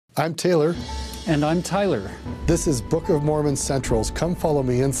I'm Taylor. And I'm Tyler. This is Book of Mormon Central's Come Follow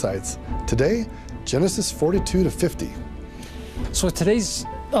Me Insights. Today, Genesis 42 to 50. So with today's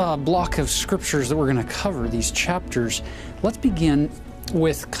block of scriptures that we're going to cover, these chapters, let's begin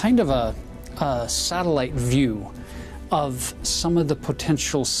with kind of a satellite view of some of the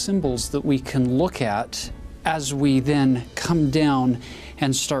potential symbols that we can look at as we then come down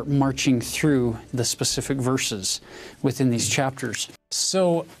and start marching through the specific verses within these chapters.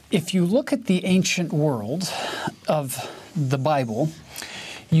 So if you look at the ancient world of the Bible,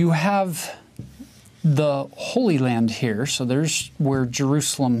 you have the Holy Land here. So there's where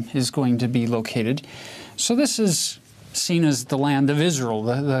Jerusalem is going to be located. So this is seen as the land of Israel,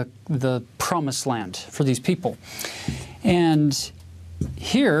 the promised land for these people. And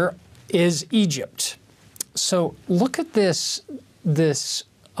here is Egypt. So look at this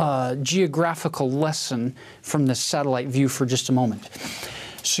geographical lesson from the satellite view for just a moment.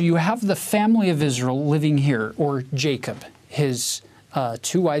 So you have the family of Israel living here, or Jacob, his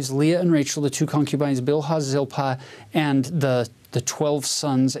two wives, Leah and Rachel, the two concubines, Bilhah, Zilpah, and the 12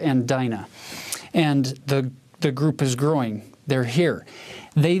 sons and Dinah. And the group is growing. They're here.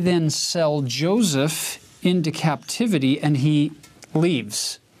 They then sell Joseph into captivity, and he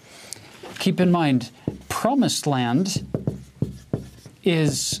leaves. Keep in mind, Promised Land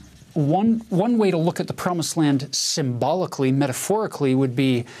is one way to look at the Promised Land symbolically, metaphorically, would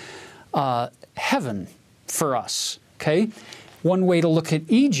be heaven for us, okay? One way to look at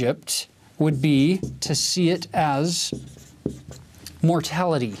Egypt would be to see it as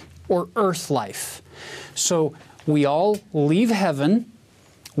mortality or earth life. So we all leave heaven,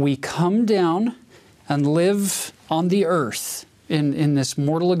 we come down and live on the earth in this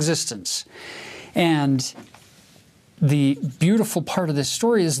mortal existence. And the beautiful part of this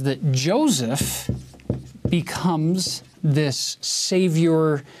story is that Joseph becomes this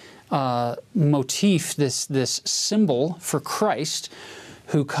savior motif, this symbol for Christ,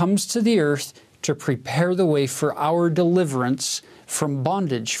 who comes to the earth to prepare the way for our deliverance from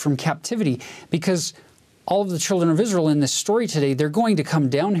bondage, from captivity. Because all of the children of Israel in this story today, they're going to come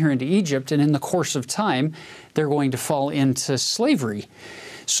down here into Egypt, and in the course of time, they're going to fall into slavery.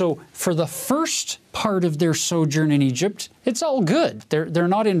 So for the first part of their sojourn in Egypt, it's all good. They're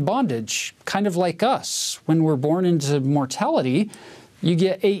not in bondage, kind of like us. When we're born into mortality, you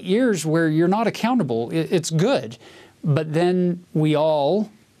get 8 years where you're not accountable. It's good. But then we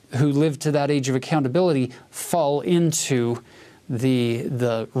all, who live to that age of accountability, fall into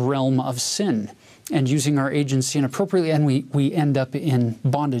the realm of sin and using our agency inappropriately, and we end up in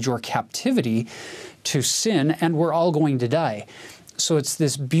bondage or captivity to sin, and we're all going to die. So it's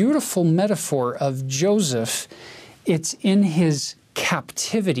this beautiful metaphor of Joseph. It's in his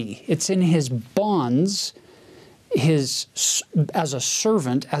captivity, it's in his bonds, as a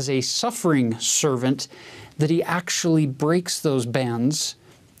servant, as a suffering servant, that he actually breaks those bands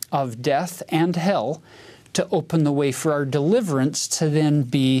of death and hell to open the way for our deliverance to then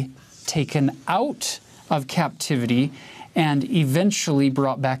be taken out of captivity and eventually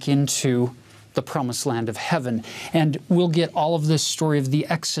brought back into the promised land of heaven. And we'll get all of this story of the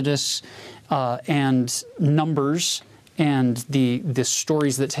Exodus and Numbers and the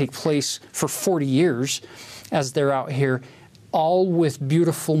stories that take place for 40 years as they're out here, all with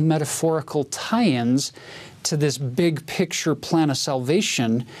beautiful metaphorical tie-ins to this big picture plan of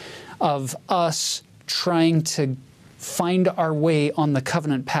salvation of us trying to find our way on the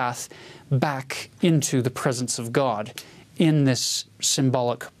covenant path back into the presence of God in this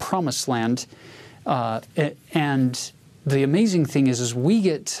symbolic promised land. And the amazing thing is we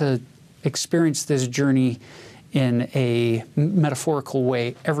get to experience this journey in a metaphorical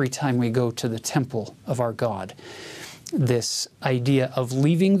way every time we go to the temple of our God. This idea of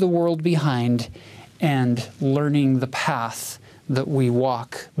leaving the world behind and learning the path that we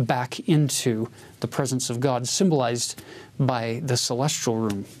walk back into the presence of God, symbolized by the celestial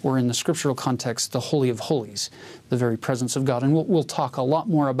room, or in the scriptural context, the Holy of Holies, the very presence of God. And we'll talk a lot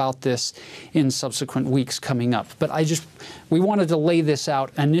more about this in subsequent weeks coming up. But we wanted to lay this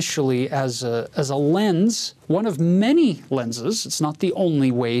out initially as a lens, one of many lenses. It's not the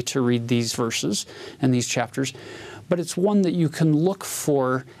only way to read these verses and these chapters, but it's one that you can look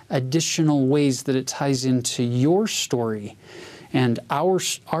for additional ways that it ties into your story and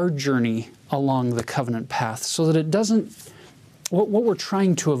our journey along the covenant path, so that it doesn't, what we're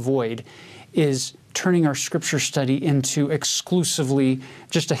trying to avoid is turning our scripture study into exclusively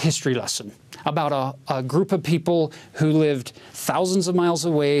just a history lesson about a group of people who lived thousands of miles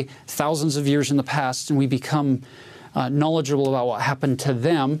away, thousands of years in the past, and we become knowledgeable about what happened to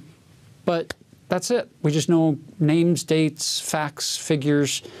them, but That's it. We just know names, dates, facts,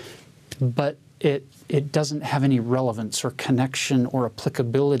 figures, but it doesn't have any relevance or connection or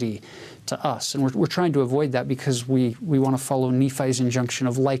applicability to us. And we're trying to avoid that because we want to follow Nephi's injunction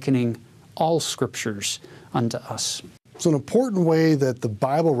of likening all scriptures unto us. So an important way that the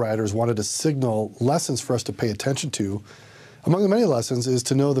Bible writers wanted to signal lessons for us to pay attention to, among the many lessons, is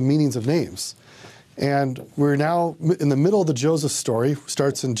to know the meanings of names. And we're now in the middle of the Joseph story. It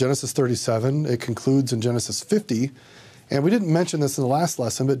starts in Genesis 37. It concludes in Genesis 50. And we didn't mention this in the last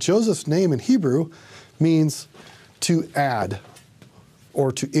lesson, but Joseph's name in Hebrew means to add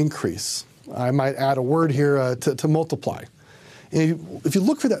or to increase. I might add a word here to multiply. And if you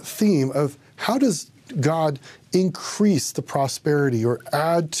look for that theme of how does God increase the prosperity or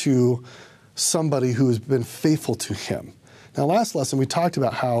add to somebody who has been faithful to him. Now, last lesson we talked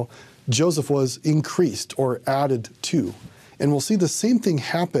about how Joseph was increased or added to. And we'll see the same thing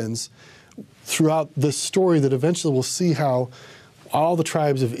happens throughout this story, that eventually we'll see how all the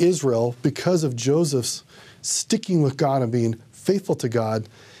tribes of Israel, because of Joseph's sticking with God and being faithful to God,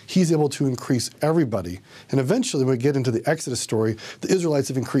 he's able to increase everybody. And eventually, when we get into the Exodus story, the Israelites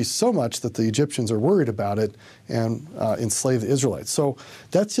have increased so much that the Egyptians are worried about it and enslave the Israelites. So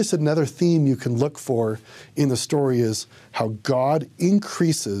that's just another theme you can look for in the story, is how God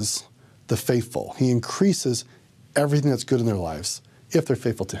increases the faithful. He increases everything that's good in their lives if they're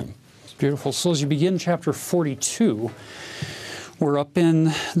faithful to him. It's beautiful. So as you begin chapter 42, we're up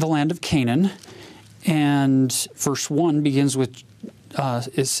in the land of Canaan, and verse 1 begins with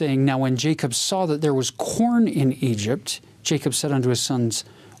is saying, "Now when Jacob saw that there was corn in Egypt, Jacob said unto his sons,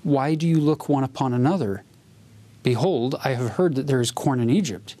 Why do you look one upon another? Behold, I have heard that there is corn in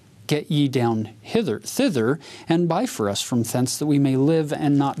Egypt. Get ye down thither, and buy for us from thence, that we may live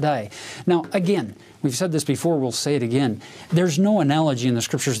and not die." Now, again, we've said this before, we'll say it again. There's no analogy in the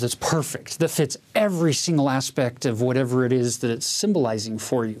Scriptures that's perfect, that fits every single aspect of whatever it is that it's symbolizing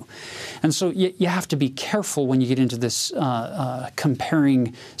for you. And so you have to be careful when you get into this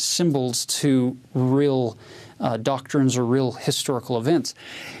comparing symbols to real doctrines or real historical events.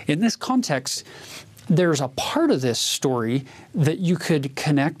 In this context, there's a part of this story that you could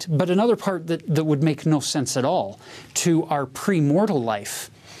connect, but another part that would make no sense at all, to our pre-mortal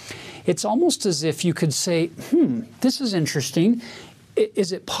life. It's almost as if you could say, this is interesting.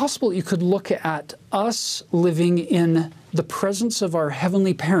 Is it possible you could look at us living in the presence of our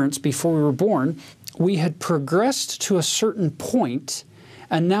heavenly parents before we were born? We had progressed to a certain point,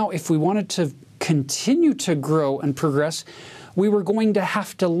 and now if we wanted to continue to grow and progress, we were going to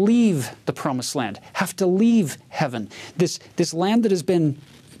have to leave the promised land, have to leave heaven. This land that has been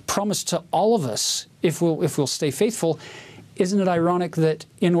promised to all of us if we'll stay faithful. Isn't it ironic that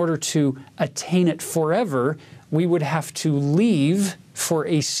in order to attain it forever, we would have to leave for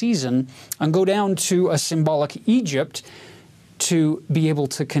a season and go down to a symbolic Egypt to be able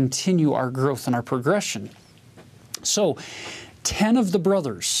to continue our growth and our progression? So 10 of the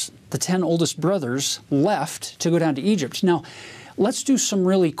brothers, the 10 oldest brothers, left to go down to Egypt. Now, let's do some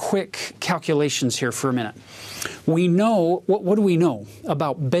really quick calculations here for a minute. We know, what do we know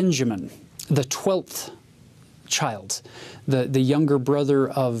about Benjamin, the 12th child, the younger brother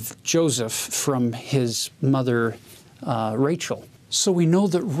of Joseph from his mother Rachel? So we know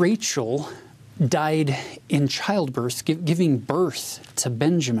that Rachel died in childbirth, giving birth to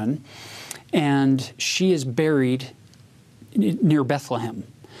Benjamin, and she is buried near Bethlehem.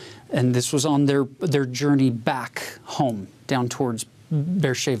 And this was on their journey back home, down towards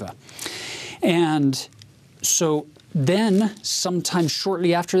Beersheba. And so then, sometime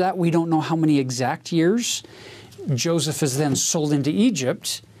shortly after that, we don't know how many exact years, Joseph is then sold into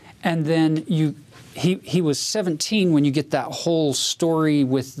Egypt. And then he was 17 when you get that whole story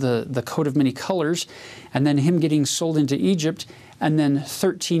with the coat of many colors, and then him getting sold into Egypt. And then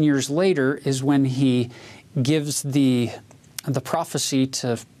 13 years later is when he gives the prophecy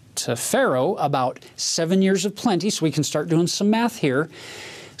to Pharaoh about 7 years of plenty, so we can start doing some math here.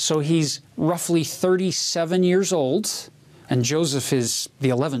 So he's roughly 37 years old, and Joseph is the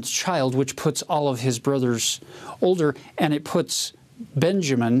 11th child, which puts all of his brothers older, and it puts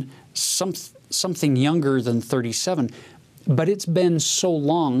Benjamin something younger than 37. But it's been so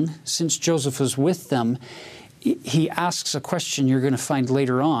long since Joseph was with them. He asks a question you're going to find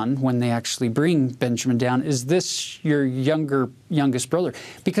later on when they actually bring Benjamin down. Is this your youngest brother?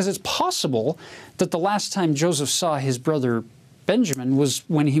 Because it's possible that the last time Joseph saw his brother Benjamin was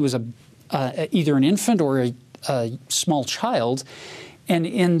when he was either an infant or a small child. And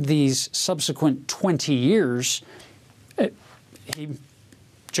in these subsequent 20 years,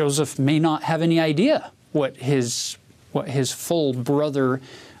 Joseph may not have any idea what his full brother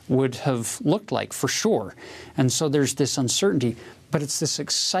would have looked like, for sure. And so there's this uncertainty, but it's this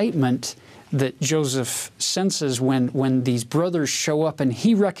excitement that Joseph senses when these brothers show up, and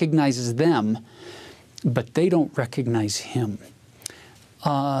he recognizes them, but they don't recognize him.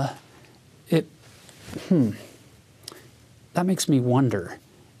 That makes me wonder,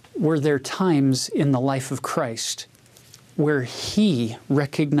 were there times in the life of Christ where he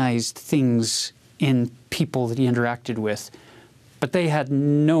recognized things in people that he interacted with, but they had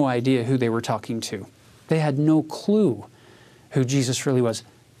no idea who they were talking to? They had no clue who Jesus really was,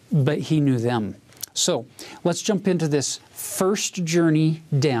 but he knew them. So let's jump into this first journey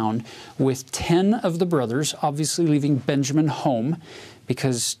down with 10 of the brothers, obviously leaving Benjamin home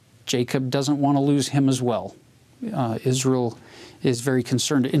because Jacob doesn't want to lose him as well. Israel is very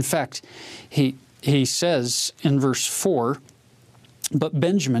concerned. In fact, he says in verse 4, "But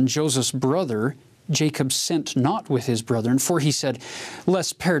Benjamin, Joseph's brother, Jacob sent not with his brethren, for he said,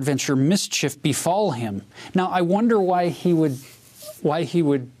 lest peradventure mischief befall him." Now, I wonder why he would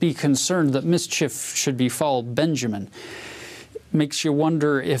be concerned that mischief should befall Benjamin. Makes you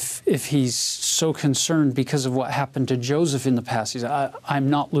wonder if he's so concerned because of what happened to Joseph in the past. He's, I'm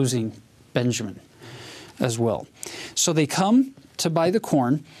not losing Benjamin as well. So they come to buy the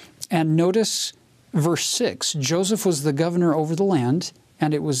corn, and notice verse 6, "Joseph was the governor over the land,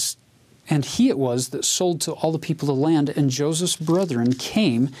 and he it was that sold to all the people of the land, and Joseph's brethren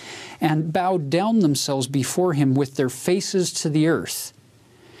came and bowed down themselves before him with their faces to the earth."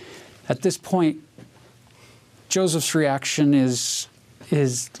 At this point, Joseph's reaction is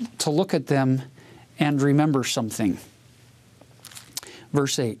to look at them and remember something.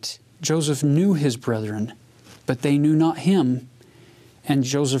 Verse 8, "Joseph knew his brethren, but they knew not him. And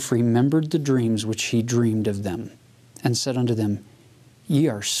Joseph remembered the dreams which he dreamed of them, and said unto them, Ye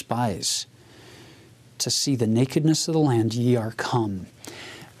are spies. To see the nakedness of the land ye are come."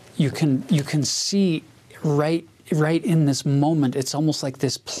 You can see right in this moment, it's almost like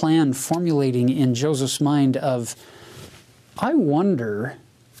this plan formulating in Joseph's mind of, I wonder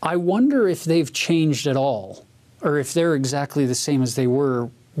if they've changed at all, or if they're exactly the same as they were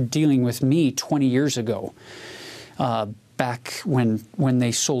dealing with me 20 years ago, back when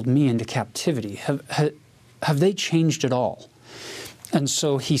they sold me into captivity. Have they changed at all? And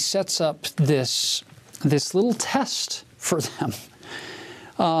so he sets up this little test for them,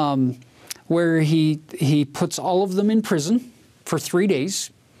 where he puts all of them in prison for 3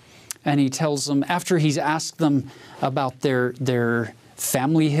 days, and he tells them, after he's asked them about their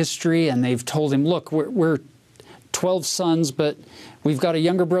family history, and they've told him, look, we're 12 sons, but we've got a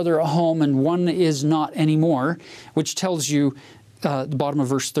younger brother at home, and one is not anymore, which tells you, the bottom of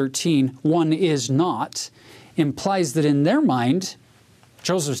verse 13, one is not, implies that in their mind,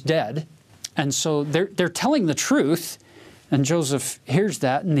 Joseph's dead. And so they're telling the truth, and Joseph hears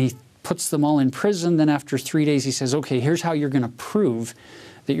that, and he puts them all in prison. Then after 3 days, he says, okay, here's how you're going to prove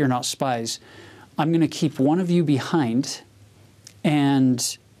that you're not spies. I'm going to keep one of you behind,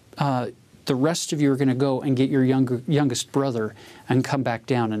 and the rest of you are going to go and get your youngest brother and come back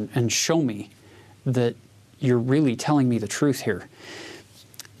down and show me that you're really telling me the truth here.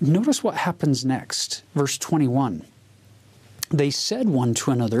 Notice what happens next. Verse 21. "They said one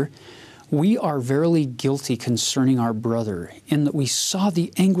to another, We are verily guilty concerning our brother, in that we saw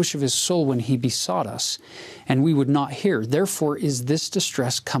the anguish of his soul when he besought us, and we would not hear. Therefore is this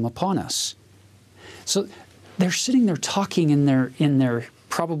distress come upon us." So they're sitting there talking in their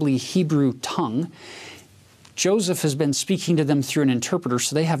probably Hebrew tongue. Joseph has been speaking to them through an interpreter,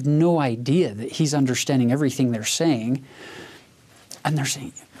 so they have no idea that he's understanding everything they're saying. And they're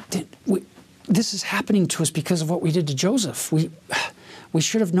saying, this is happening to us because of what we did to Joseph. We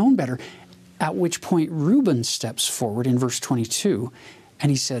should have known better. At which point Reuben steps forward in verse 22, and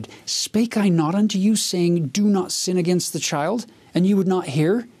he said, "Spake I not unto you, saying, Do not sin against the child, and you would not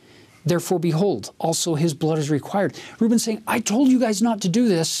hear? Therefore, behold, also his blood is required." Reuben's saying, I told you guys not to do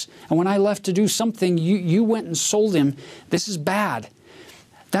this, and when I left to do something, you went and sold him. This is bad.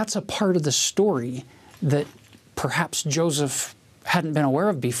 That's a part of the story that perhaps Joseph hadn't been aware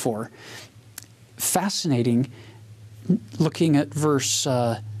of before. Fascinating, looking at verse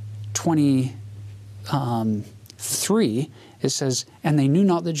 23, it says, "And they knew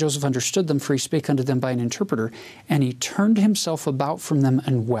not that Joseph understood them, for he spake unto them by an interpreter. And he turned himself about from them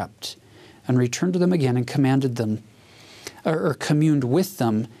and wept, and returned to them again and commanded them, or communed with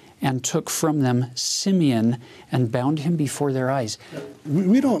them, and took from them Simeon and bound him before their eyes."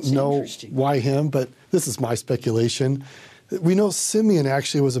 We don't know why him, but this is my speculation. We know Simeon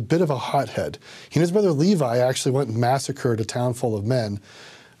actually was a bit of a hothead. He and his brother Levi actually went and massacred a town full of men.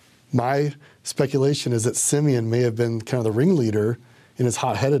 My speculation is that Simeon may have been kind of the ringleader in his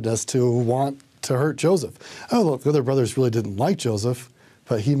hot-headedness to want to hurt Joseph. Oh, look, the other brothers really didn't like Joseph,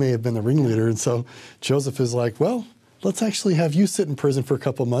 but he may have been the ringleader. And so Joseph is like, well, let's actually have you sit in prison for a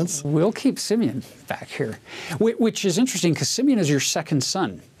couple months. We'll keep Simeon back here, which is interesting because Simeon is your second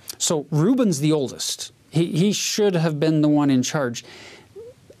son. So Reuben's the oldest. He should have been the one in charge.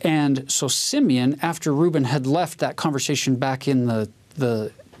 And so Simeon, after Reuben had left that conversation back in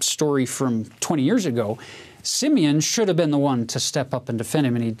the story from 20 years ago, Simeon should have been the one to step up and defend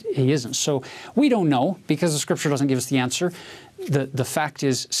him, and he isn't. So we don't know because the Scripture doesn't give us the answer. The fact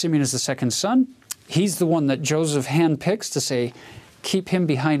is Simeon is the second son. He's the one that Joseph handpicks to say, keep him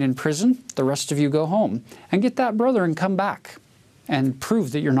behind in prison. The rest of you go home and get that brother and come back and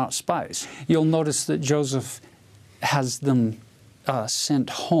prove that you're not spies. You'll notice that Joseph has them sent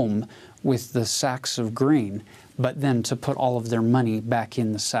home with the sacks of grain, but then to put all of their money back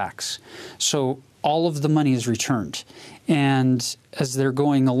in the sacks. So all of the money is returned. And as they're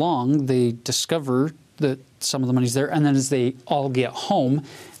going along, they discover that some of the money's there. And then as they all get home,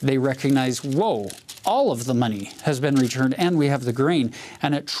 they recognize, whoa, all of the money has been returned and we have the grain.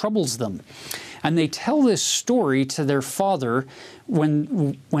 And it troubles them. And they tell this story to their father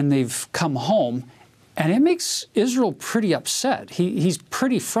when they've come home. And it makes Israel pretty upset. He's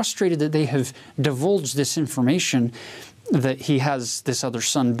pretty frustrated that they have divulged this information that he has this other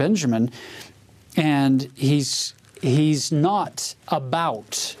son, Benjamin. And he's not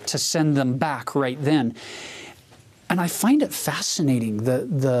about to send them back right then. And I find it fascinating,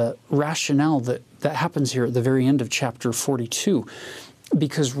 the rationale that happens here at the very end of chapter 42.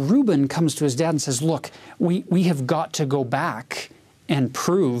 Because Reuben comes to his dad and says, look, we have got to go back and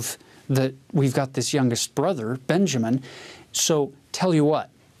prove that we've got this youngest brother, Benjamin. So tell you what,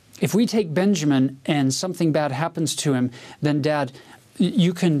 if we take Benjamin and something bad happens to him, then Dad,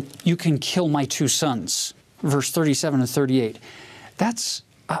 you can kill my two sons. Verse 37 and 38. That's,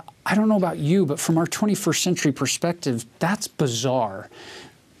 I don't know about you, but from our 21st century perspective, that's bizarre.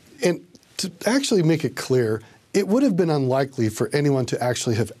 And to actually make it clear, it would have been unlikely for anyone to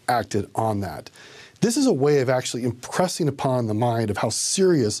actually have acted on that. This is a way of actually impressing upon the mind of how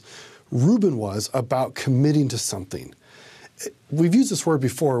serious Reuben was about committing to something. We've used this word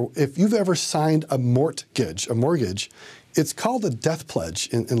before. If you've ever signed a mortgage, it's called a death pledge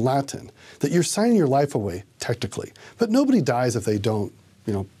in Latin, that you're signing your life away, technically. But nobody dies if they don't,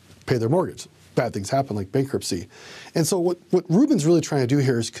 pay their mortgage. Bad things happen, like bankruptcy. And so what Reuben's really trying to do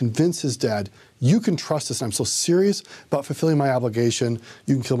here is convince his dad, you can trust this, and I'm so serious about fulfilling my obligation,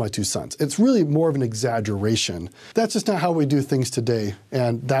 you can kill my two sons. It's really more of an exaggeration. That's just not how we do things today,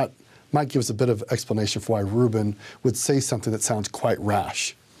 and that might give us a bit of explanation for why Reuben would say something that sounds quite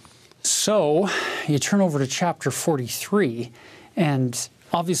rash. So you turn over to chapter 43, and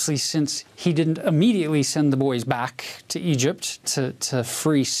obviously since he didn't immediately send the boys back to Egypt to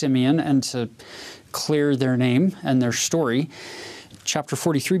free Simeon and to clear their name and their story, chapter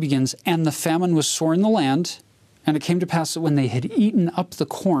 43 begins, and the famine was sore in the land, and it came to pass that when they had eaten up the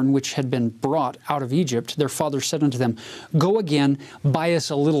corn which had been brought out of Egypt, their father said unto them, go again, buy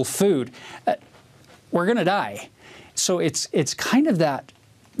us a little food. We're going to die. So it's kind of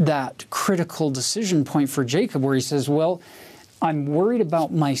that critical decision point for Jacob where he says, well, I'm worried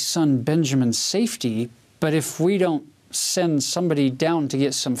about my son Benjamin's safety, but if we don't send somebody down to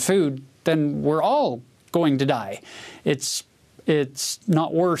get some food, then we're all going to die. It's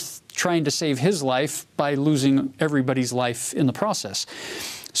not worth trying to save his life by losing everybody's life in the process.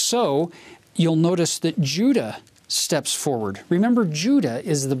 So you'll notice that Judah steps forward. Remember, Judah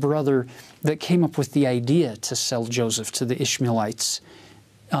is the brother that came up with the idea to sell Joseph to the Ishmaelites,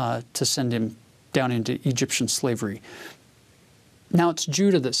 to send him down into Egyptian slavery. Now it's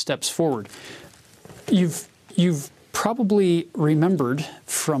Judah that steps forward. You've probably remembered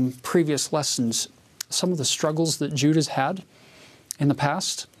from previous lessons some of the struggles that Judah's had in the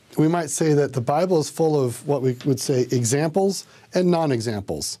past. We might say that the Bible is full of what we would say examples and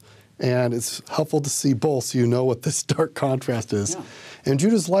non-examples. And it's helpful to see both so you know what this stark contrast is. Yeah. And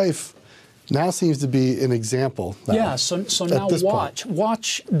Judah's life now seems to be an example. Yeah, so now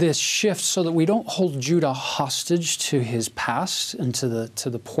watch this shift so that we don't hold Judah hostage to his past and to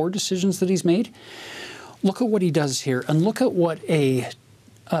the poor decisions that he's made. Look at what he does here, and look at what a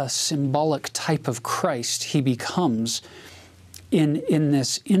symbolic type of Christ he becomes in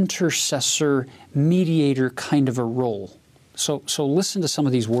this intercessor, mediator kind of a role. So listen to some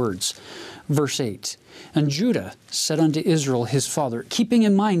of these words. Verse 8, and Judah said unto Israel his father, keeping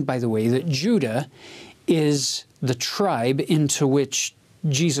in mind, by the way, that Judah is the tribe into which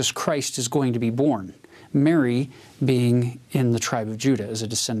Jesus Christ is going to be born. Mary being in the tribe of Judah as a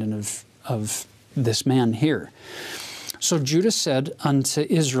descendant of this man here. So Judah said unto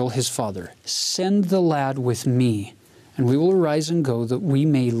Israel his father, Send the lad with me, and we will arise and go, that we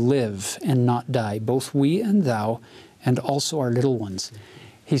may live and not die, both we and thou, and also our little ones.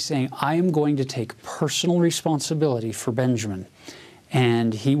 He's saying, I am going to take personal responsibility for Benjamin,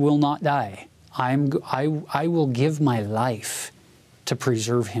 and he will not die. I will give my life to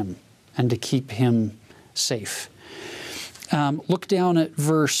preserve him and to keep him safe. Look down at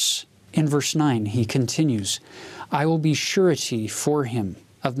verse 9. He continues, I will be surety for him.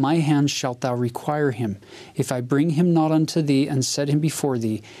 Of my hand shalt thou require him. If I bring him not unto thee and set him before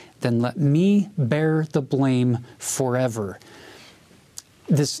thee, then let me bear the blame forever.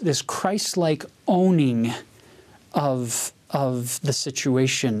 This Christ-like owning of the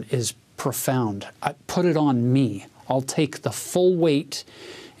situation is profound. I put it on me. I'll take the full weight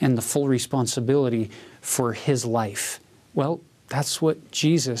and the full responsibility for his life. Well, that's what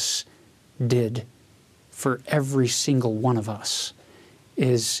Jesus did for every single one of us,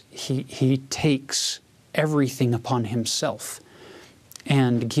 is he takes everything upon himself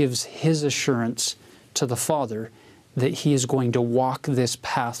and gives his assurance to the Father that he is going to walk this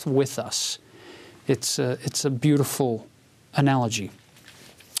path with us. It's a beautiful analogy.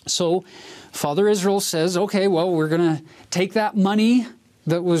 So Father Israel says, okay, well, we're going to take that money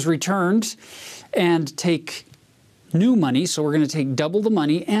that was returned and take new money, so we're going to take double the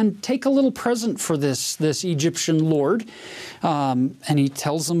money and take a little present for this Egyptian lord. And he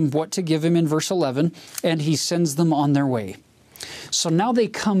tells them what to give him in verse 11, and he sends them on their way. So now they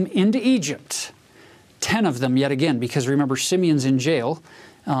come into Egypt, 10 of them yet again, because remember, Simeon's in jail,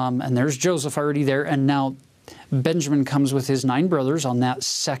 and there's Joseph already there, and now Benjamin comes with his 9 brothers on that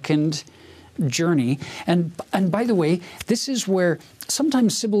second journey. And by the way, this is where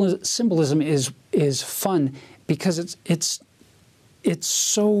sometimes symbolism is fun, because it's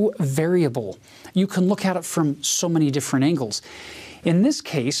so variable. You can look at it from so many different angles. In this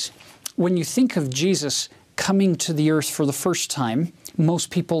case, when you think of Jesus coming to the earth for the first time, most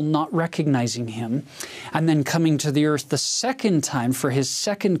people not recognizing him, and then coming to the earth the second time for his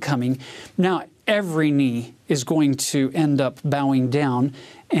second coming, now every knee is going to end up bowing down,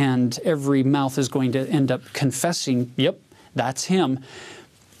 and every mouth is going to end up confessing, yep, that's him.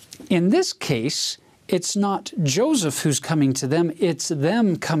 In this case, it's not Joseph who's coming to them, it's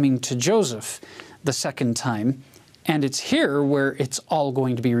them coming to Joseph the second time, and it's here where it's all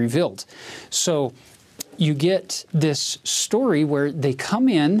going to be revealed. So you get this story where they come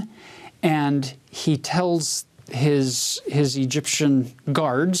in, and he tells his Egyptian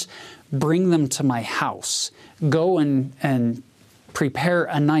guards, bring them to my house. Go and prepare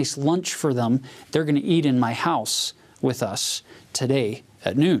a nice lunch for them. They're going to eat in my house with us today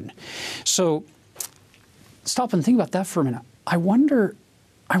at noon. So stop and think about that for a minute. I wonder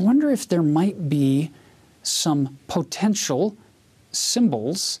if there might be some potential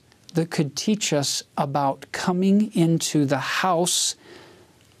symbols that could teach us about coming into the house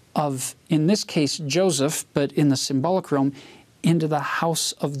of, in this case, Joseph, but in the symbolic realm, into the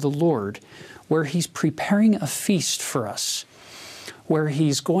house of the Lord, where he's preparing a feast for us, where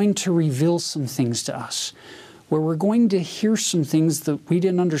he's going to reveal some things to us, where we're going to hear some things that we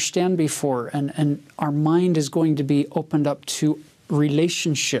didn't understand before, and our mind is going to be opened up to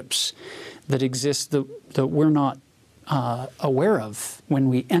relationships that exist that we're not aware of when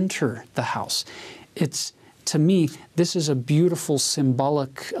we enter the house. To me, this is a beautiful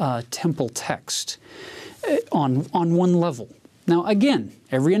symbolic temple text on one level. Now, again,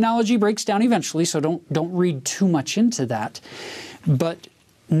 every analogy breaks down eventually, so don't read too much into that. But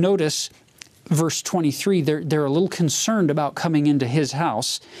notice verse 23, they're a little concerned about coming into his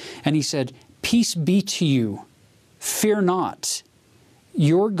house, and he said, "Peace be to you, fear not.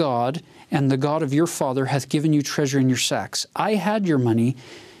 Your God and the God of your father hath given you treasure in your sacks. I had your money."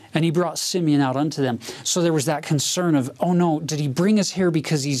 And he brought Simeon out unto them. So there was that concern of, oh no, did he bring us here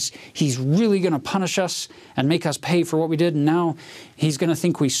because he's really going to punish us and make us pay for what we did? And now he's going to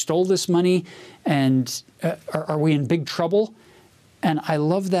think we stole this money, and are we in big trouble? And I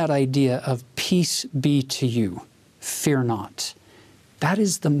love that idea of peace be to you, fear not. That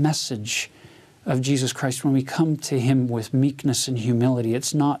is the message of Jesus Christ when we come to him with meekness and humility.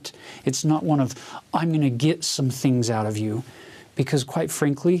 It's not one of, I'm going to get some things out of you. Because quite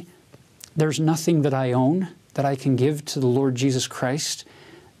frankly, there's nothing that I own that I can give to the Lord Jesus Christ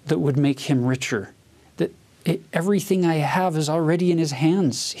that would make him richer. Everything I have is already in his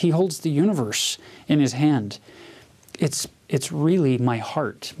hands. He holds the universe in his hand. It's really my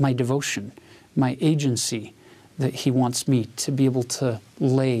heart, my devotion, my agency that he wants me to be able to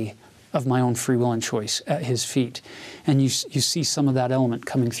lay of my own free will and choice at his feet. And you see some of that element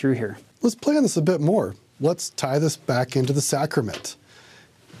coming through here. Let's play on this a bit more. let's tie this back into the sacrament.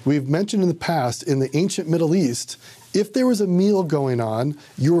 We've mentioned in the past, in the ancient Middle East, if there was a meal going on,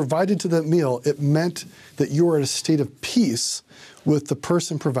 you were invited to that meal, it meant that you were in a state of peace with the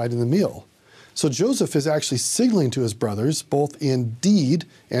person providing the meal. So Joseph is actually signaling to his brothers, both in deed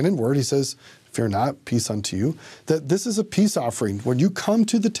and in word, he says, fear not, peace unto you, that this is a peace offering. When you come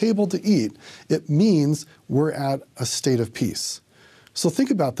to the table to eat, it means we're at a state of peace. So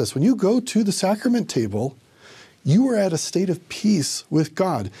think about this. When you go to the sacrament table, you are at a state of peace with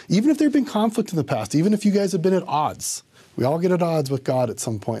God. Even if there have been conflict in the past, even if you guys have been at odds, we all get at odds with God at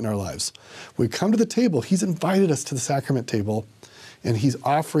some point in our lives. When we come to the table, he's invited us to the sacrament table, and he's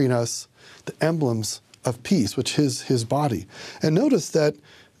offering us the emblems of peace, which is his body. And notice that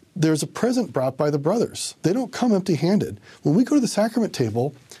there's a present brought by the brothers. They don't come empty-handed. When we go to the sacrament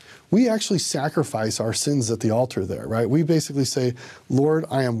table, we actually sacrifice our sins at the altar there, right? We basically say, Lord,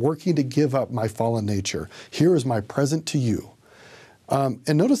 I am working to give up my fallen nature. Here is my present to you. And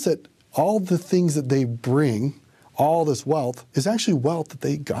notice that all the things that they bring, all this wealth, is actually wealth that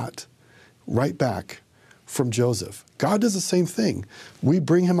they got right back from Joseph. God does the same thing. We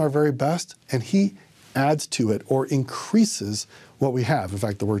bring him our very best, and he adds to it or increases what we have. In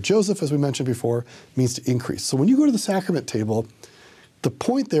fact, the word Joseph, as we mentioned before, means to increase. So when you go to the sacrament table, the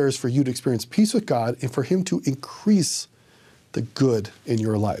point there is for you to experience peace with God and for him to increase the good in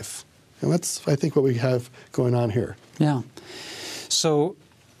your life. And that's, I think, what we have going on here. Yeah. So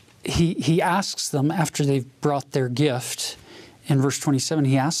he asks them, after they've brought their gift, in verse 27,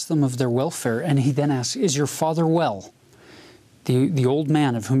 he asks them of their welfare, and he then asks, is your father well? The old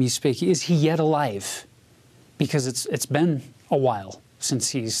man of whom you spake, is he yet alive? Because it's been a while since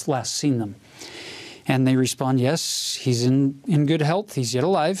he's last seen them. And they respond, yes, he's in good health, he's yet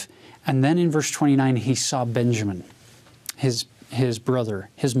alive. And then in verse 29, he saw Benjamin, his brother,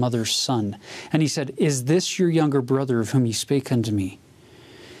 his mother's son. And he said, is this your younger brother of whom you spake unto me?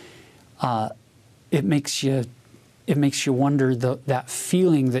 It makes you wonder that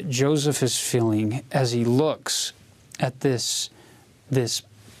feeling that Joseph is feeling as he looks at this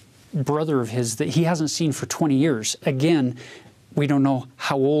brother of his that he hasn't seen for 20 years. Again, we don't know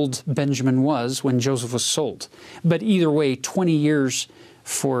how old Benjamin was when Joseph was sold. But either way, 20 years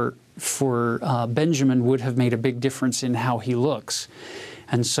for Benjamin would have made a big difference in how he looks.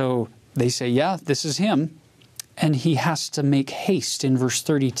 And so they say, yeah, this is him. And he has to make haste in verse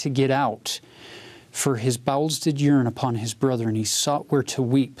 30 to get out. For his bowels did yearn upon his brother, and he sought where to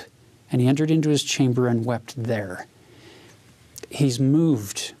weep. And he entered into his chamber and wept there. He's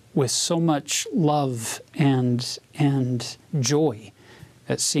moved with so much love and joy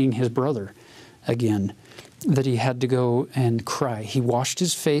at seeing his brother again that he had to go and cry. He washed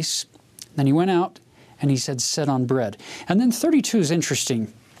his face, then he went out, and he said, set on bread. And then 32 is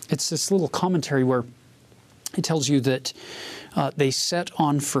interesting. It's this little commentary where it tells you that they set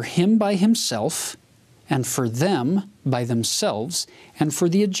on for him by himself, and for them by themselves, and for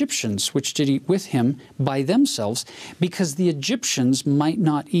the Egyptians, which did eat with him by themselves, because the Egyptians might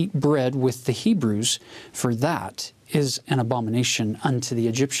not eat bread with the Hebrews, for that is an abomination unto the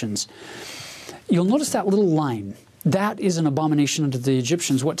Egyptians. You'll notice that little line, that is an abomination unto the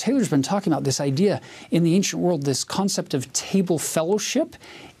Egyptians. What Taylor's been talking about, this idea in the ancient world, this concept of table fellowship,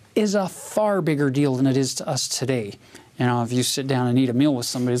 is a far bigger deal than it is to us today. You know, if you sit down and eat a meal with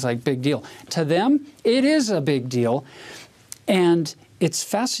somebody, it's like, big deal. To them, it is a big deal. And it's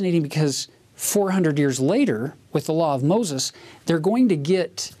fascinating because 400 years later, with the law of Moses, they're going to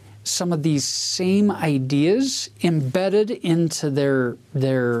get some of these same ideas embedded into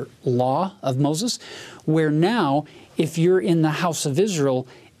their law of Moses, where now, if you're in the house of Israel,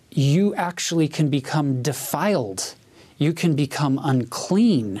 you actually can become defiled. You can become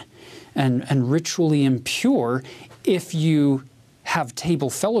unclean and ritually impure if you have table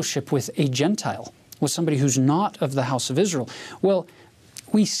fellowship with a Gentile, with somebody who's not of the house of Israel. Well,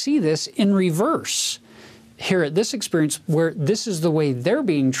 we see this in reverse here at this experience, where this is the way they're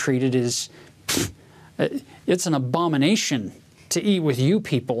being treated. Is it's an abomination to eat with you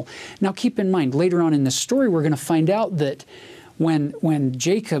people. Now keep in mind, later on in this story, we're going to find out that when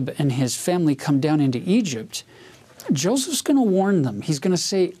Jacob and his family come down into Egypt, Joseph's going to warn them. He's going to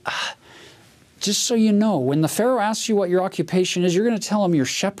say, just so you know, when the Pharaoh asks you what your occupation is, you're going to tell him you're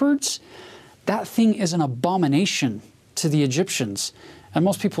shepherds. That thing is an abomination to the Egyptians. And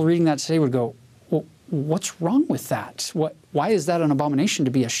most people reading that today would go, well, what's wrong with that? Why is that an abomination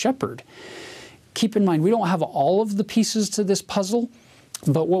to be a shepherd? Keep in mind, we don't have all of the pieces to this puzzle,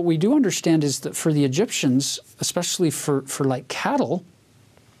 but what we do understand is that for the Egyptians, especially for like cattle,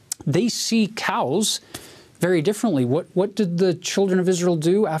 they see cows very differently. What did the children of Israel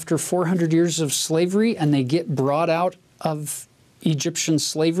do after 400 years of slavery, and they get brought out of Egyptian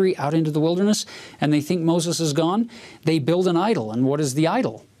slavery out into the wilderness, and they think Moses is gone? They build an idol. And what is the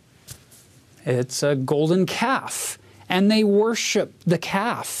idol? It's a golden calf. And they worship the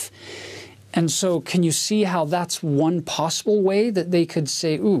calf. And so can you see how that's one possible way that they could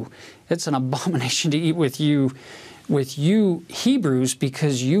say, ooh, it's an abomination to eat with you Hebrews,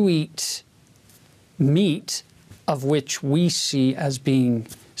 because you eat meat of which we see as being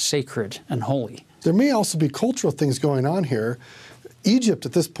sacred and holy. There may also be cultural things going on here. Egypt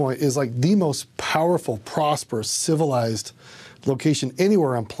at this point is like the most powerful, prosperous, civilized location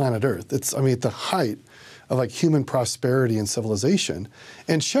anywhere on planet Earth. It's, I mean, at the height of like human prosperity and civilization.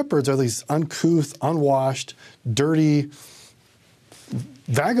 And shepherds are these uncouth, unwashed, dirty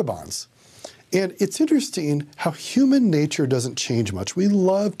vagabonds. And it's interesting how human nature doesn't change much. We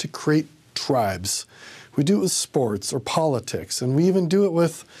love to create tribes. We do it with sports or politics, and we even do it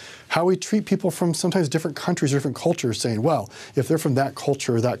with how we treat people from sometimes different countries or different cultures, saying, well, if they're from that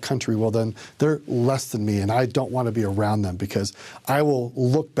culture or that country, well, then they're less than me, and I don't want to be around them because I will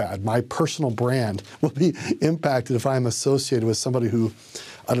look bad. My personal brand will be impacted if I'm associated with somebody who,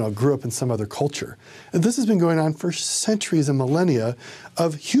 I don't know, grew up in some other culture. And this has been going on for centuries and millennia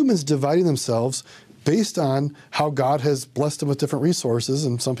of humans dividing themselves based on how God has blessed them with different resources.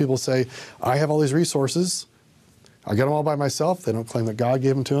 And some people say, I have all these resources, I get them all by myself. They don't claim that God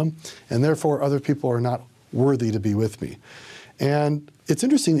gave them to them, and therefore other people are not worthy to be with me. And it's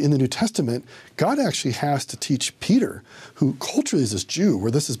interesting, in the New Testament, God actually has to teach Peter, who culturally is this Jew,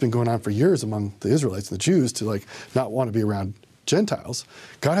 where this has been going on for years among the Israelites and the Jews, to like not want to be around Gentiles.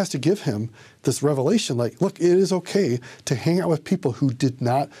 God has to give him this revelation, like, look, it is okay to hang out with people who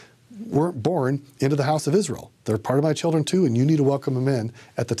weren't born into the house of Israel. They're part of my children too, and you need to welcome them in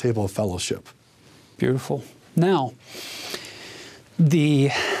at the table of fellowship. Beautiful. Now, the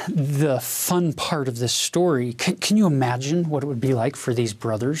fun part of this story, can you imagine what it would be like for these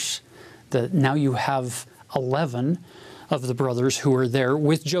brothers? Now you have 11 of the brothers who are there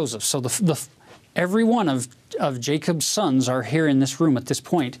with Joseph. So every one of Jacob's sons are here in this room at this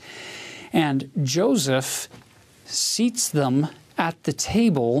point. And Joseph seats them at the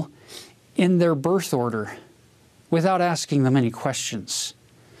table in their birth order without asking them any questions.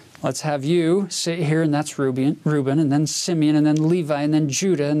 Let's have you sit here, and that's Reuben, and then Simeon, and then Levi, and then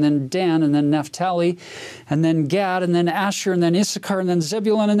Judah, and then Dan, and then Naphtali, and then Gad, and then Asher, and then Issachar, and then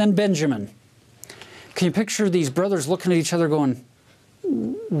Zebulun, and then Benjamin. Can you picture these brothers looking at each other going,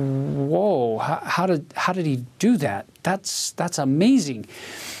 whoa, how did he do that? That's amazing.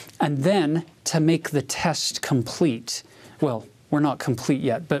 And then to make the test complete, well, we're not complete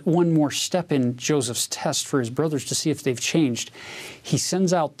yet, but one more step in Joseph's test for his brothers to see if they've changed. He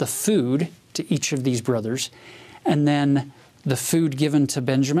sends out the food to each of these brothers, and then the food given to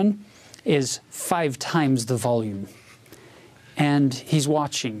Benjamin is 5 times the volume. And he's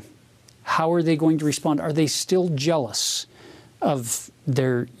watching. How are they going to respond? Are they still jealous of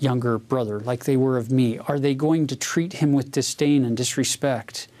their younger brother like they were of me? Are they going to treat him with disdain and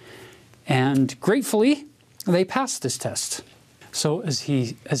disrespect? And gratefully, they passed this test. So as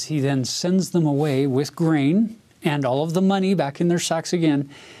he then sends them away with grain and all of the money back in their sacks again,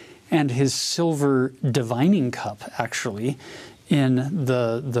 and his silver divining cup, actually, in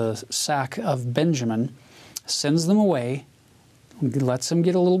the sack of Benjamin, sends them away, lets them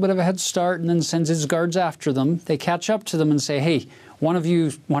get a little bit of a head start, and then sends his guards after them. They catch up to them and say, hey, one of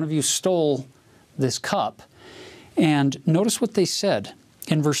you stole this cup. And notice what they said.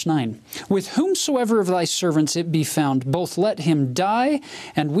 In verse 9, with whomsoever of thy servants it be found, both let him die,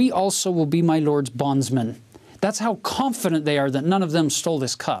 and we also will be my Lord's bondsmen. That's how confident they are that none of them stole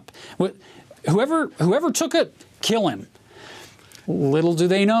this cup. Whoever took it, kill him. Little do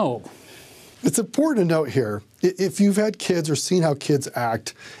they know. It's important to note here, if you've had kids or seen how kids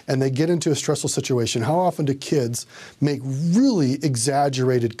act and they get into a stressful situation, how often do kids make really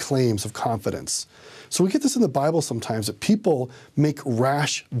exaggerated claims of confidence? So we get this in the Bible sometimes, that people make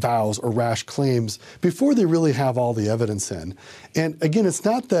rash vows or rash claims before they really have all the evidence in. And again, it's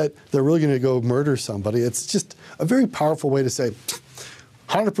not that they're really going to go murder somebody. It's just a very powerful way to say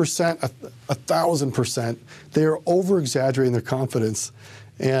 100%, 1,000%. They are over-exaggerating their confidence.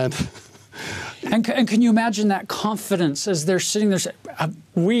 And can you imagine that confidence as they're sitting there saying,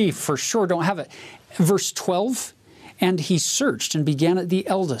 we for sure don't have it. Verse 12, and he searched and began at the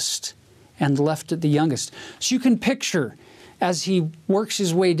eldest and left at the youngest. So you can picture as he works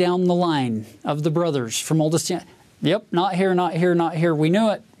his way down the line of the brothers from oldest to youngest. Yep, not here, not here, not here. We knew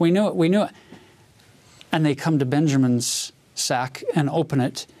it, we knew it, we knew it. And they come to Benjamin's sack and open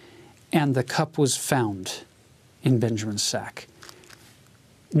it, and the cup was found. in Benjamin's sack.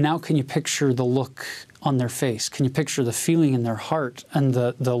 Now can you picture the look on their face? Can you picture the feeling in their heart and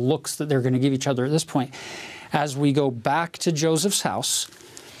the looks that they're going to give each other at this point? As we go back to Joseph's house,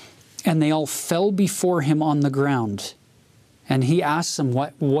 and they all fell before him on the ground. And he asks them,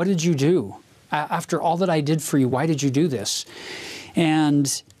 what did you do? After all that I did for you, why did you do this?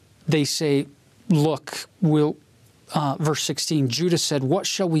 And they say, look, verse 16, Judah said, what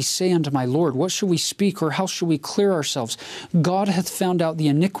shall we say unto my Lord? What shall we speak, or how shall we clear ourselves? God hath found out the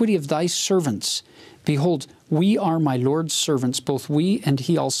iniquity of thy servants. Behold, we are my Lord's servants, both we and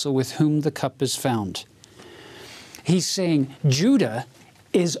he also with whom the cup is found. He's saying Judah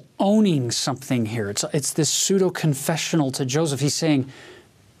is owning something here. It's this pseudo-confessional to Joseph. He's saying,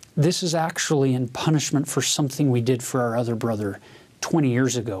 this is actually in punishment for something we did for our other brother 20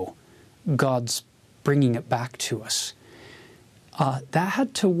 years ago. God's bringing it back to us. That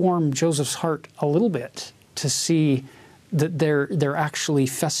had to warm Joseph's heart a little bit to see that they're actually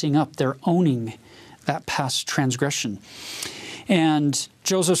fessing up, they're owning that past transgression. And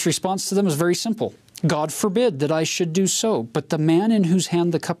Joseph's response to them is very simple. God forbid that I should do so, but the man in whose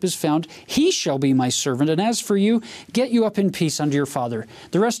hand the cup is found, he shall be my servant. And as for you, get you up in peace unto your father.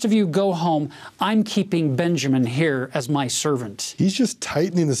 The rest of you go home. I'm keeping Benjamin here as my servant. He's just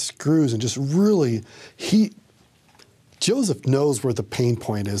tightening the screws and just really, Joseph knows where the pain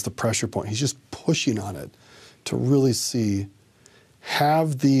point is, the pressure point. He's just pushing on it to really see,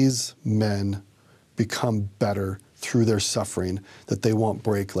 have these men become better through their suffering, that they won't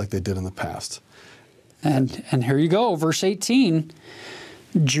break like they did in the past. And here you go, verse 18.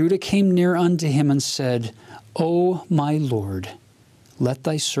 Judah came near unto him and said, O my Lord, let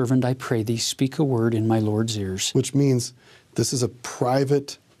thy servant, I pray thee, speak a word in my Lord's ears. Which means this is a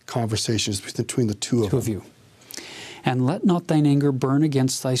private conversation between the two of you. And let not thine anger burn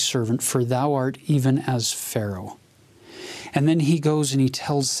against thy servant, for thou art even as Pharaoh. And then he goes and he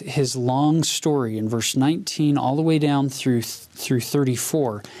tells his long story in verse 19 all the way down through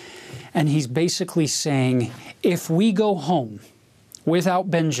 34. And he's basically saying, if we go home without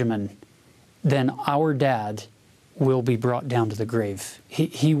Benjamin, then our dad will be brought down to the grave.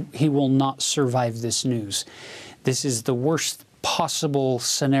 He will not survive this news. This is the worst possible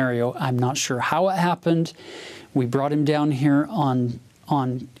scenario. I'm not sure how it happened. We brought him down here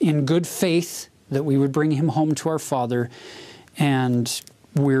in good faith that we would bring him home to our father, and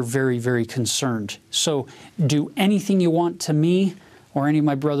we're very, very concerned. So do anything you want to me or any of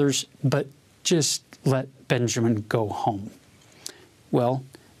my brothers, but just let Benjamin go home. Well,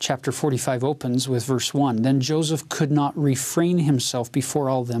 chapter 45 opens with verse 1. Then Joseph could not refrain himself before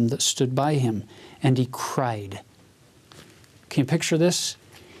all them that stood by him, and he cried. Can you picture this?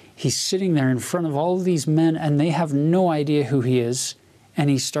 He's sitting there in front of all of these men, and they have no idea who he is, and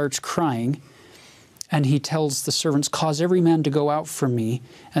he starts crying. And he tells the servants, cause every man to go out from me.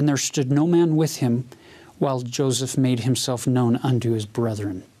 And there stood no man with him, while Joseph made himself known unto his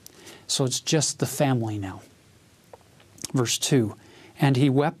brethren. So it's just the family now. Verse 2, and he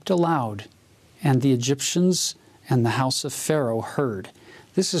wept aloud, and the Egyptians and the house of Pharaoh heard.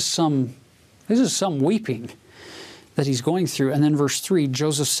 This is some weeping that he's going through. And then verse 3,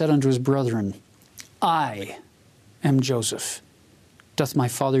 Joseph said unto his brethren, I am Joseph. Doth my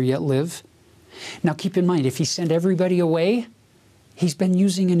father yet live? Now keep in mind, if he sent everybody away, he's been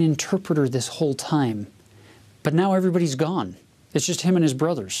using an interpreter this whole time. But now everybody's gone. It's just him and his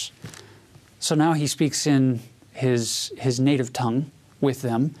brothers. So now he speaks in his native tongue with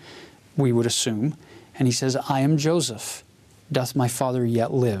them, we would assume. And he says, I am Joseph. Doth my father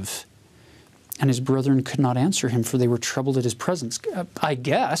yet live? And his brethren could not answer him, for they were troubled at his presence. I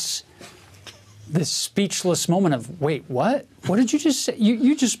guess this speechless moment of, wait, what? What did you just say?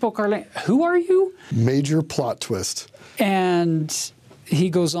 You just spoke our language. Who are you? Major plot twist. And he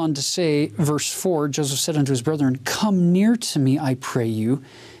goes on to say, verse 4, Joseph said unto his brethren, come near to me, I pray you.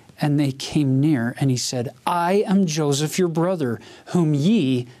 And they came near, and he said, I am Joseph, your brother, whom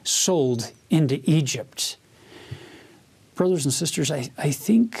ye sold into Egypt. Brothers and sisters, I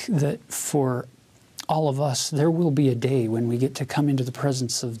think that for all of us, there will be a day when we get to come into the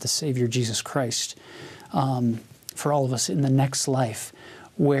presence of the Savior Jesus Christ, for all of us in the next life,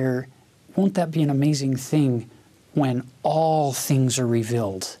 where won't that be an amazing thing when all things are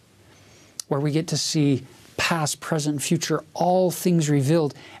revealed, where we get to see past, present, future, all things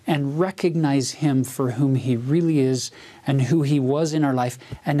revealed, and recognize Him for whom He really is and who He was in our life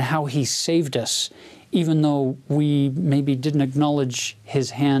and how He saved us, even though we maybe didn't acknowledge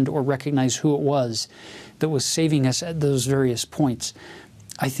His hand or recognize who it was that was saving us at those various points.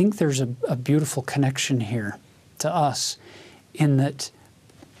 I think there's a beautiful connection here to us, in that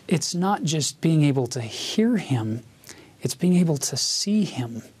it's not just being able to hear him, it's being able to see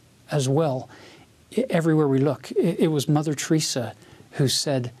him as well. Everywhere we look. It was Mother Teresa who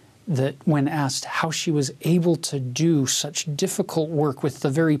said that when asked how she was able to do such difficult work with the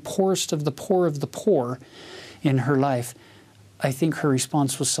very poorest of the poor in her life, I think her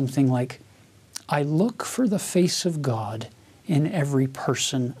response was something like, I look for the face of God in every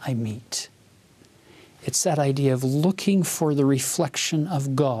person I meet. It's that idea of looking for the reflection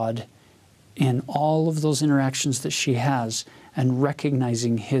of God in all of those interactions that she has and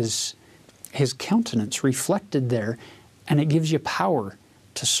recognizing His countenance reflected there, and it gives you power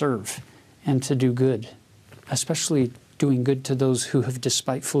to serve and to do good, especially doing good to those who have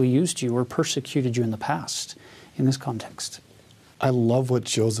despitefully used you or persecuted you in the past in this context. I love what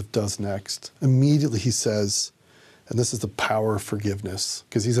Joseph does next. Immediately he says, and this is the power of forgiveness,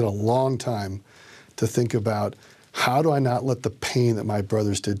 because he's had a long time to think about, how do I not let the pain that my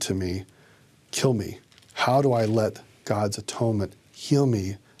brothers did to me kill me? How do I let God's atonement heal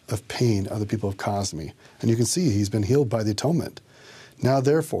me of pain other people have caused me? And you can see he's been healed by the atonement. Now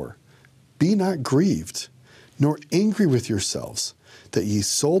therefore, be not grieved, nor angry with yourselves, that ye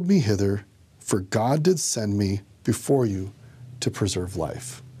sold me hither, for God did send me before you to preserve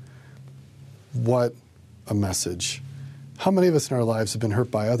life. What a message. How many of us in our lives have been hurt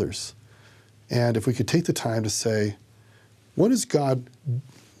by others? And if we could take the time to say, what is God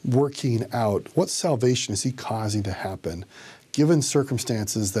working out? What salvation is He causing to happen, given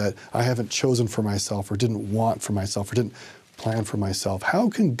circumstances that I haven't chosen for myself or didn't want for myself or didn't plan for myself? How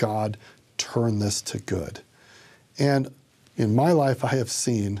can God turn this to good? And in my life, I have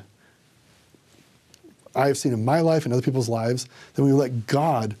seen in my life and other people's lives that when we let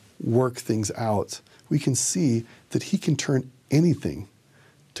God work things out, we can see that He can turn anything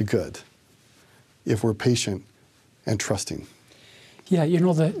to good if we're patient and trusting. Yeah, you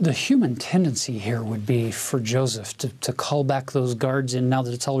know, the human tendency here would be for Joseph to call back those guards in now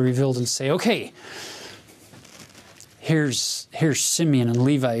that it's all revealed and say, okay, here's Simeon and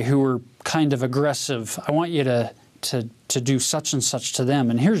Levi who were kind of aggressive. I want you to do such and such to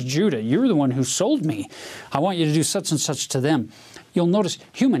them. And here's Judah. You're the one who sold me. I want you to do such and such to them. You'll notice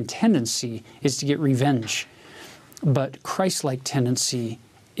human tendency is to get revenge. But Christ-like tendency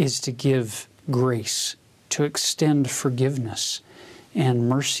is to give grace, to extend forgiveness and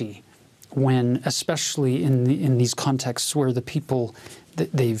mercy, when, especially in these contexts where the people,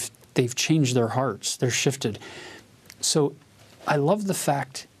 they've changed their hearts, they're shifted. So I love the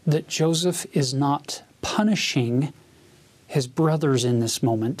fact that Joseph is not punishing his brothers in this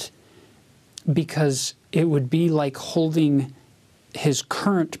moment, because it would be like holding his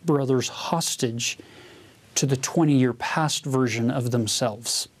current brothers hostage to the 20-year past version of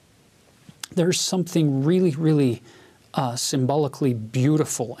themselves. There's something really, really symbolically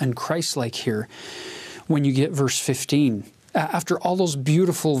beautiful and Christ-like here when you get verse 15. After all those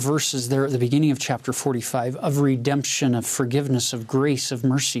beautiful verses there at the beginning of chapter 45 of redemption, of forgiveness, of grace, of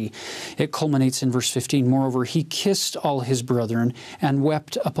mercy, it culminates in verse 15. Moreover, he kissed all his brethren and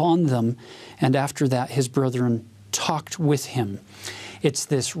wept upon them, and after that his brethren talked with him. It's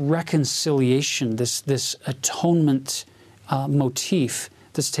this reconciliation, this atonement motif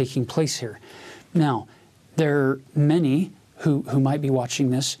that's taking place here. Now, there are many who might be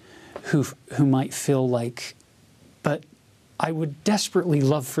watching this who might feel like, but I would desperately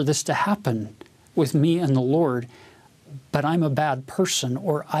love for this to happen with me and the Lord, but I'm a bad person,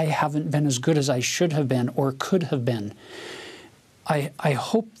 or I haven't been as good as I should have been or could have been. I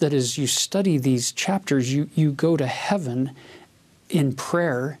hope that as you study these chapters, you go to heaven in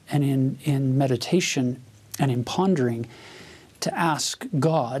prayer and in meditation and in pondering to ask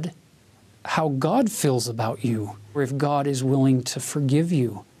God how God feels about you, or if God is willing to forgive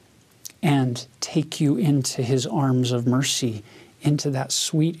you and take you into His arms of mercy, into that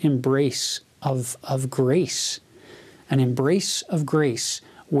sweet embrace of grace, an embrace of grace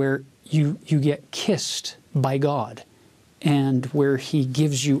where you get kissed by God and where He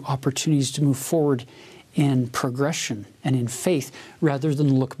gives you opportunities to move forward in progression and in faith rather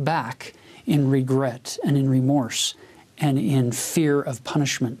than look back in regret and in remorse and in fear of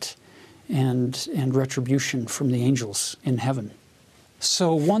punishment and retribution from the angels in heaven.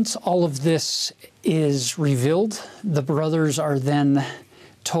 So once all of this is revealed, the brothers are then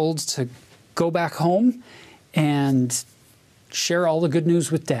told to go back home and share all the good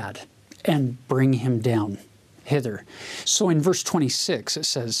news with Dad and bring him down hither. So in verse 26 it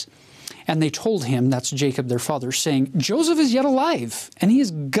says, and they told him, that's Jacob their father, saying, Joseph is yet alive, and he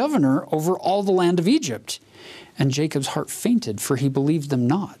is governor over all the land of Egypt. And Jacob's heart fainted, for he believed them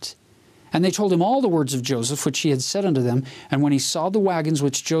not. And they told him all the words of Joseph, which he had said unto them. And when he saw the wagons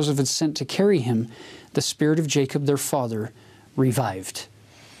which Joseph had sent to carry him, the spirit of Jacob their father revived.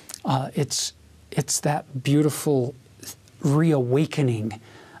 It's that beautiful reawakening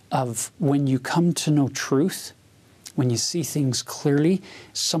of when you come to know truth, when you see things clearly,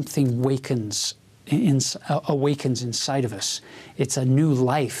 something awakens inside of us. It's a new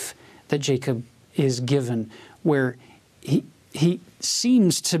life that Jacob is given, where he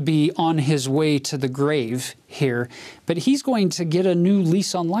seems to be on his way to the grave here, but he's going to get a new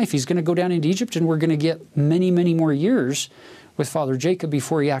lease on life. He's going to go down into Egypt, and we're going to get many, many more years with Father Jacob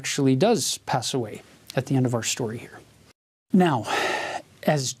before he actually does pass away at the end of our story here. Now,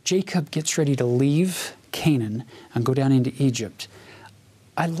 as Jacob gets ready to leave Canaan and go down into Egypt,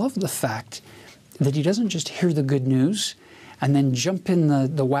 I love the fact that he doesn't just hear the good news and then jump in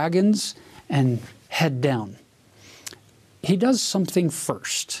the wagons and head down. He does something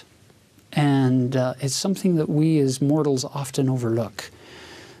first, and it's something that we as mortals often overlook.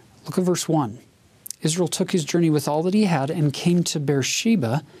 Look at verse 1. Israel took his journey with all that he had and came to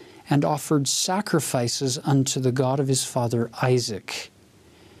Beersheba and offered sacrifices unto the God of his father Isaac.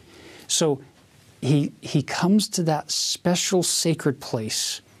 So he comes to that special sacred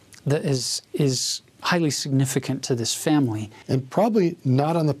place that is highly significant to this family. And probably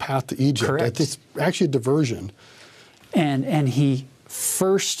not on the path to Egypt. Correct. It's actually a diversion. And he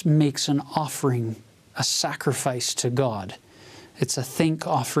first makes an offering, a sacrifice to God. It's a thank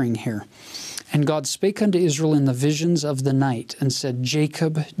offering here. And God spake unto Israel in the visions of the night, and said,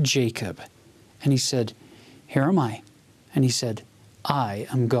 Jacob, Jacob. And he said, Here am I. And he said, I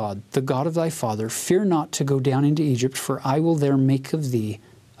am God, the God of thy father. Fear not to go down into Egypt, for I will there make of thee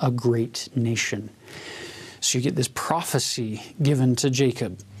a great nation. So you get this prophecy given to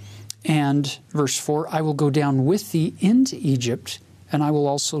Jacob. And verse 4, I will go down with thee into Egypt, and I will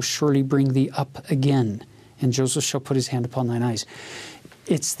also surely bring thee up again. And Joseph shall put his hand upon thine eyes.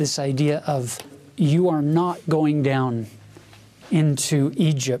 It's this idea of you are not going down into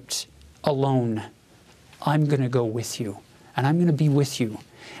Egypt alone. I'm going to go with you, and I'm going to be with you.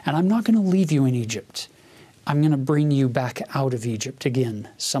 And I'm not going to leave you in Egypt. I'm going to bring you back out of Egypt again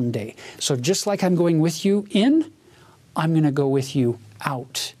someday. So just like I'm going with you in, I'm going to go with you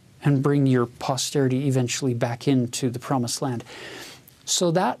out and bring your posterity eventually back into the promised land. So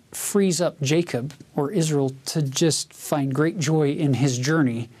that frees up Jacob, or Israel, to just find great joy in his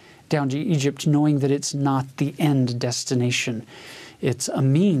journey down to Egypt, knowing that it's not the end destination. It's a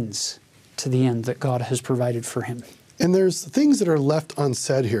means to the end that God has provided for him. And there's things that are left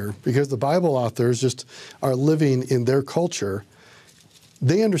unsaid here, because the Bible authors just are living in their culture.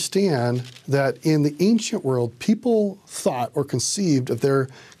 They understand that in the ancient world, people thought or conceived of their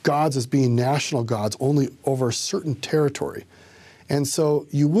gods as being national gods only over a certain territory. And so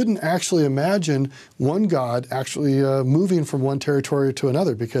you wouldn't actually imagine one god actually moving from one territory to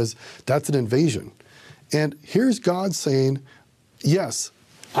another, because that's an invasion. And here's God saying, yes,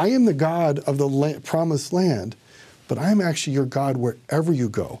 I am the God of the promised land, but I'm actually your God wherever you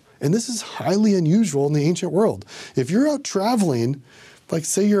go. And this is highly unusual in the ancient world. If you're out traveling, like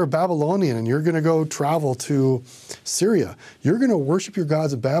say you're a Babylonian and you're going to go travel to Syria, you're going to worship your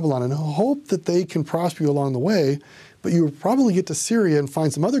gods of Babylon and hope that they can prosper you along the way, but you will probably get to Syria and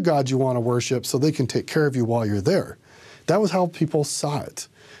find some other gods you want to worship so they can take care of you while you're there. That was how people saw it.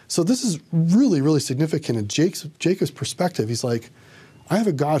 So this is really, really significant in Jacob's perspective. He's like, I have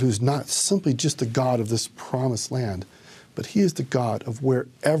a God who's not simply just the God of this promised land, but he is the God of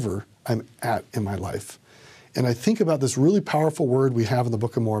wherever I'm at in my life. And I think about this really powerful word we have in the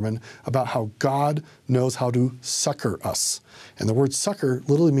Book of Mormon about how God knows how to succor us. And the word succor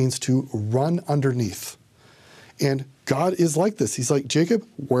literally means to run underneath. And God is like this. He's like, Jacob,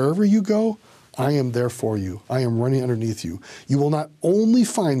 wherever you go, I am there for you. I am running underneath you. You will not only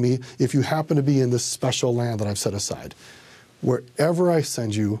find me if you happen to be in this special land that I've set aside. Wherever I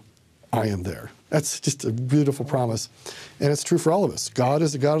send you, I am there. That's just a beautiful promise. And it's true for all of us. God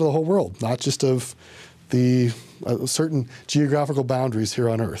is the God of the whole world, not just of the certain geographical boundaries here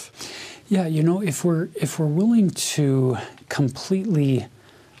on earth. Yeah, you know, if we're willing to completely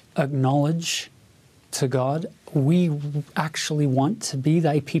acknowledge to God, we actually want to be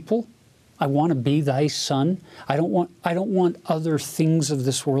thy people. I want to be thy son. I don't want other things of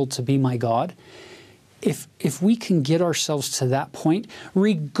this world to be my God. If we can get ourselves to that point,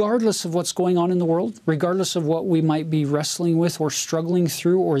 regardless of what's going on in the world, regardless of what we might be wrestling with or struggling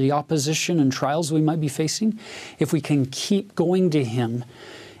through, or the opposition and trials we might be facing, if we can keep going to him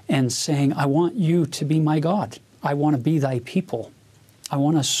and saying, I want you to be my God. I want to be thy people. I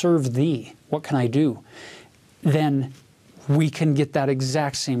want to serve thee. What can I do? Then we can get that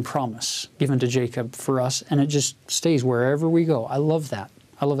exact same promise given to Jacob for us, and it just stays wherever we go. I love that.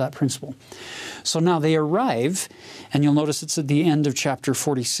 I love that principle. So now they arrive, and you'll notice it's at the end of chapter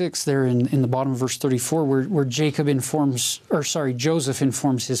 46 there in the bottom of verse 34 where Joseph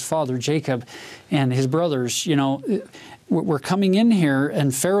informs his father Jacob and his brothers, you know, we're coming in here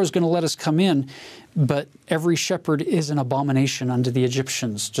and Pharaoh's going to let us come in, but every shepherd is an abomination unto the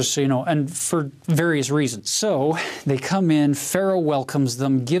Egyptians, just so you know, and for various reasons. So they come in, Pharaoh welcomes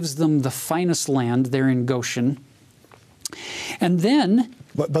them, gives them the finest land there in Goshen. And then...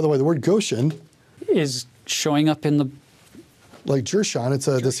 But, by the way, the word Goshen is showing up in the... Like Jershon, it's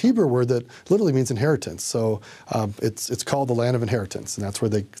this Hebrew word that literally means inheritance. So it's called the land of inheritance, and that's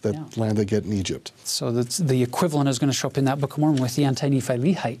where land they get in Egypt. So that's, the equivalent is going to show up in that Book of Mormon with the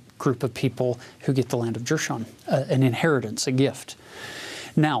anti-Nephi-Lehite group of people who get the land of Jershon, an inheritance, a gift.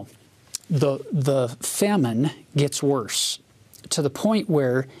 Now, the famine gets worse to the point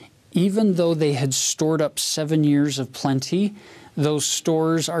where even though they had stored up 7 years of plenty, those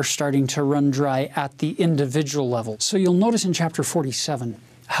stores are starting to run dry at the individual level. So you'll notice in chapter 47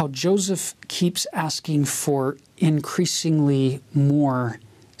 how Joseph keeps asking for increasingly more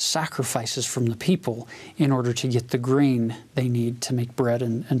sacrifices from the people in order to get the grain they need to make bread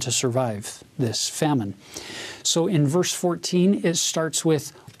and to survive this famine. So in verse 14, it starts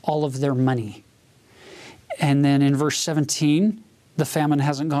with all of their money. And then in verse 17, the famine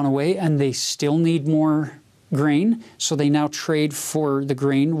hasn't gone away and they still need more grain, so they now trade for the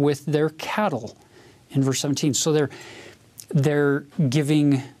grain with their cattle in verse 17. So they're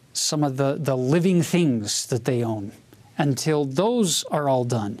giving some of the living things that they own until those are all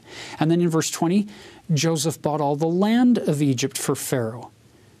done. And then in verse 20, Joseph bought all the land of Egypt for Pharaoh,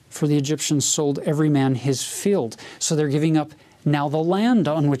 for the Egyptians sold every man his field. So they're giving up now the land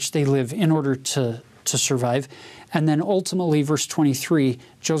on which they live in order to survive. And then ultimately, verse 23,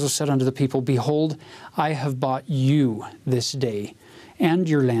 Joseph said unto the people, Behold, I have bought you this day, and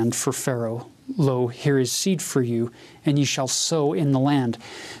your land for Pharaoh. Lo, here is seed for you, and ye shall sow in the land.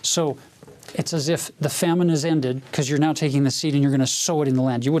 So it's as if the famine is ended, because you're now taking the seed and you're going to sow it in the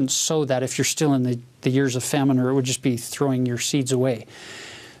land. You wouldn't sow that if you're still in the years of famine, or it would just be throwing your seeds away.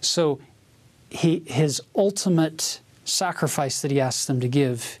 So his ultimate sacrifice that he asks them to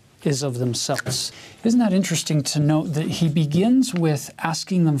give is of themselves. Isn't that interesting to note that he begins with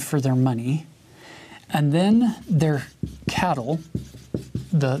asking them for their money, and then their cattle,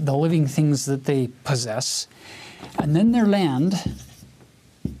 the living things that they possess, and then their land,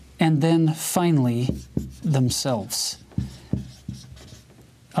 and then finally themselves.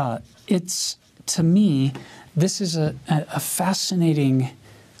 It's, to me, this is a fascinating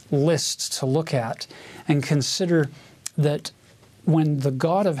list to look at and consider that when the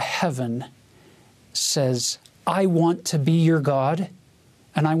God of heaven says, I want to be your God,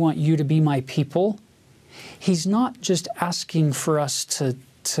 and I want you to be my people, he's not just asking for us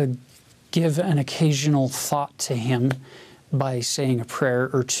to give an occasional thought to him by saying a prayer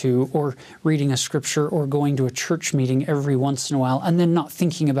or two, or reading a scripture, or going to a church meeting every once in a while, and then not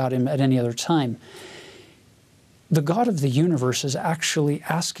thinking about him at any other time. The God of the universe is actually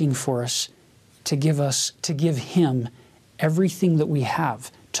asking for us to give him everything that we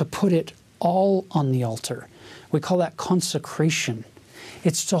have, to put it all on the altar. We call that consecration.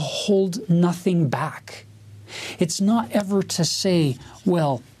 It's to hold nothing back. It's not ever to say,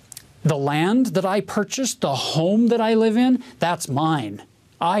 well, the land that I purchased, the home that I live in, that's mine.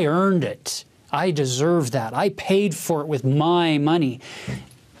 I earned it. I deserve that. I paid for it with my money.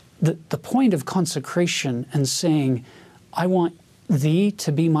 The point of consecration and saying, I want thee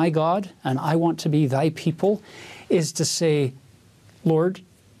to be my God, and I want to be thy people, is to say, Lord,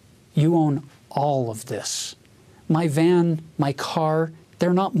 you own all of this. My van, my car,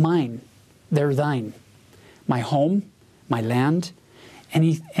 they're not mine. They're thine. My home, my land,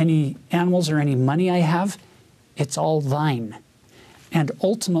 any animals or any money I have, it's all thine. And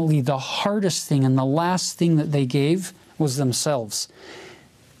ultimately, the hardest thing and the last thing that they gave was themselves.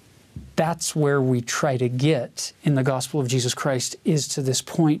 That's where we try to get in the gospel of Jesus Christ, is to this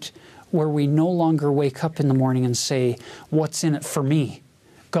point where we no longer wake up in the morning and say, what's in it for me?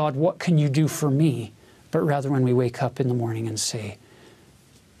 God, what can you do for me? But rather when we wake up in the morning and say,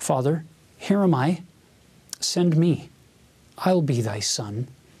 Father, here am I, send me. I'll be thy son.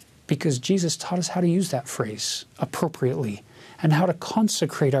 Because Jesus taught us how to use that phrase appropriately and how to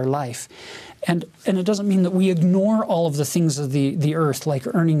consecrate our life. And it doesn't mean that we ignore all of the things of the earth, like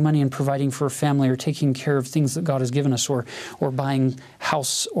earning money and providing for a family, or taking care of things that God has given us, or buying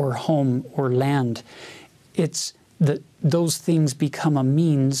house or home or land. It's that those things become a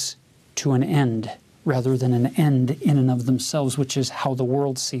means to an end. rather than an end in and of themselves, which is how the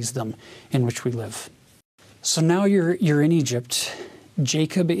world sees them in which we live. So now you're in Egypt.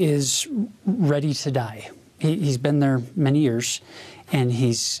 Jacob is ready to die. He's been there many years, and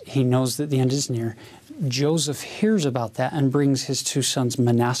he knows that the end is near. Joseph hears about that and brings his two sons,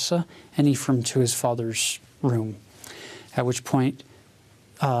 Manasseh and Ephraim, to his father's room, at which point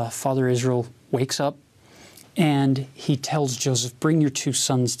Father Israel wakes up and he tells Joseph, "Bring your two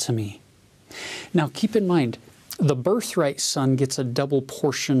sons to me." Now keep in mind, the birthright son gets a double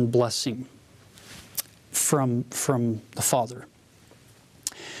portion blessing from the father.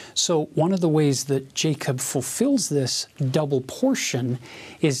 So one of the ways that Jacob fulfills this double portion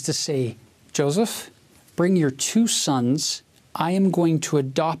is to say, "Joseph, bring your two sons. I am going to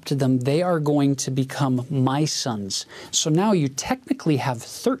adopt them. They are going to become my sons." So now you technically have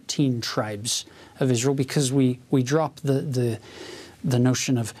 13 tribes of Israel, because we drop the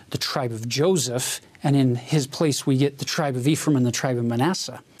notion of the tribe of Joseph, and in his place we get the tribe of Ephraim and the tribe of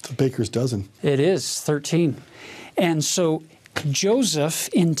Manasseh. It's a baker's dozen. It is 13. And so Joseph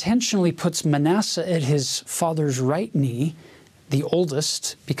intentionally puts Manasseh at his father's right knee, the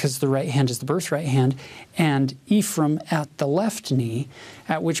oldest, because the right hand is the birthright hand, and Ephraim at the left knee,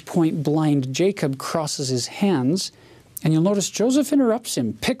 at which point blind Jacob crosses his hands. And you'll notice Joseph interrupts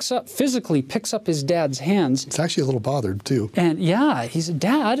him, physically picks up his dad's hands. It's actually a little bothered, too. And yeah, he said,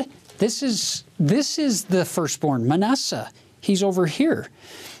 "Dad, this is the firstborn, Manasseh. He's over here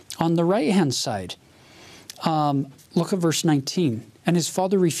on the right-hand side." Look at verse 19. "And his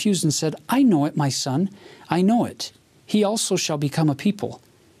father refused and said, 'I know it, my son, I know it. He also shall become a people,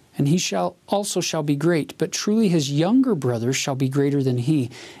 and he also shall be great. But truly his younger brother shall be greater than he,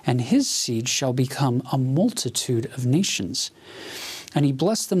 and his seed shall become a multitude of nations.' And he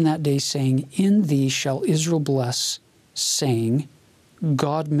blessed them that day, saying, 'In thee shall Israel bless, saying,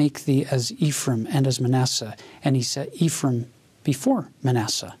 God make thee as Ephraim and as Manasseh.' And he set Ephraim before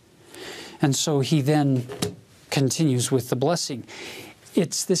Manasseh." And so he then continues with the blessing.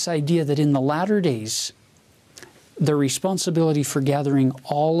 It's this idea that in the latter days, the responsibility for gathering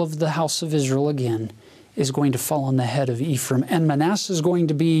all of the house of Israel again is going to fall on the head of Ephraim, and Manasseh is going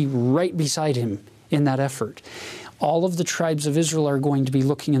to be right beside him in that effort. All of the tribes of Israel are going to be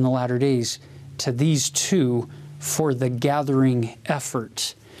looking in the latter days to these two for the gathering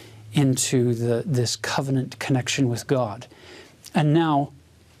effort into this covenant connection with God. And now,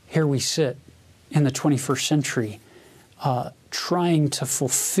 here we sit in the 21st century, trying to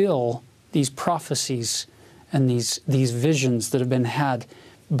fulfill these prophecies and these visions that have been had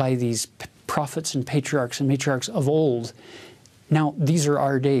by these prophets and patriarchs and matriarchs of old. Now, these are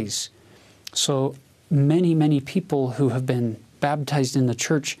our days. So many, many people who have been baptized in the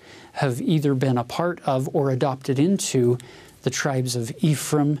church have either been a part of or adopted into the tribes of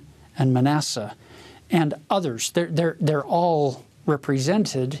Ephraim and Manasseh and others. They're all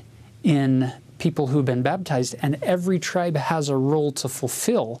represented in people who've been baptized, and every tribe has a role to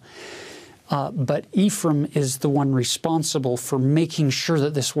fulfill. But Ephraim is the one responsible for making sure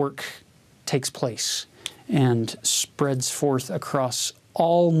that this work takes place and spreads forth across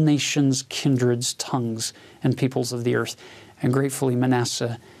all nations, kindreds, tongues, and peoples of the earth. And gratefully,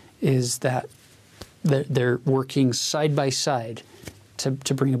 Manasseh is that they're working side by side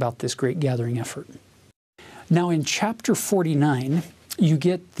to bring about this great gathering effort. Now in chapter 49, you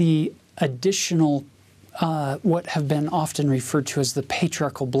get the additional what have been often referred to as the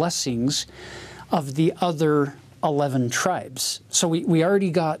patriarchal blessings of the other 11 tribes. So we already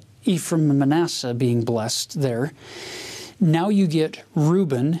got Ephraim and Manasseh being blessed there. Now you get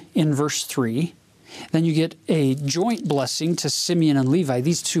Reuben in verse 3. Then you get a joint blessing to Simeon and Levi.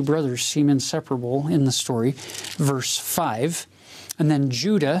 These two brothers seem inseparable in the story. Verse 5. And then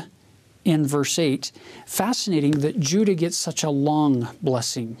Judah in verse 8. Fascinating that Judah gets such a long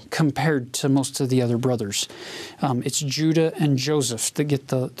blessing compared to most of the other brothers. It's Judah and Joseph that get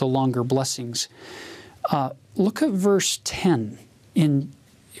the longer blessings. Look at verse 10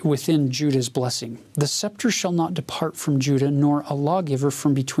 within Judah's blessing. "The scepter shall not depart from Judah, nor a lawgiver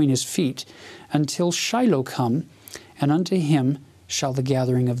from between his feet, until Shiloh come, and unto him shall the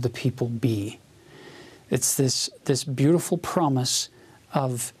gathering of the people be." It's this beautiful promise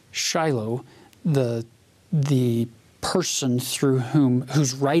of Shiloh, the person through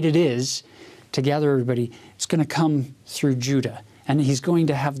whose right it is to gather everybody. It's going to come through Judah, and he's going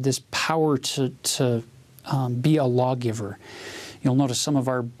to have this power to be a lawgiver. You'll notice some of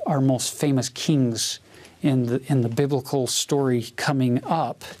our most famous kings in the biblical story coming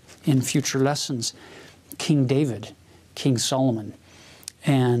up in future lessons. King David, King Solomon,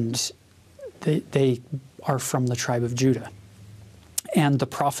 and they are from the tribe of Judah. and the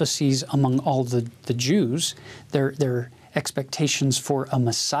prophecies among all the Jews, their expectations for a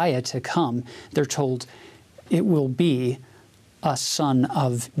Messiah to come, they're told it will be a son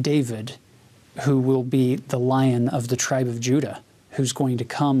of David who will be the Lion of the tribe of Judah, who's going to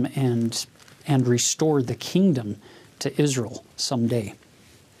come and restore the kingdom to Israel someday.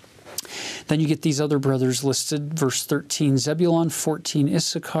 Then you get these other brothers listed. Verse 13, Zebulun, 14,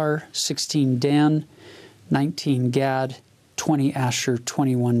 Issachar, 16, Dan, 19, Gad, 20, Asher,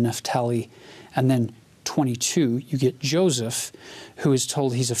 21, Naphtali, and then 22, you get Joseph, who is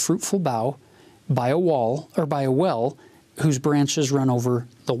told he's a fruitful bough by a wall, or by a well, whose branches run over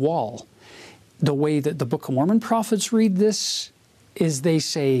the wall. The way that the Book of Mormon prophets read this is they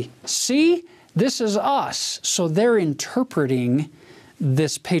say, see, this is us. So they're interpreting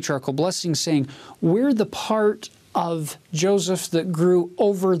this patriarchal blessing, saying, we're the part of Joseph that grew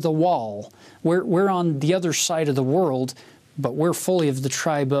over the wall. We're on the other side of the world, but we're fully of the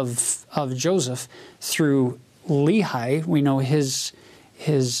tribe of Joseph. Through Lehi, we know his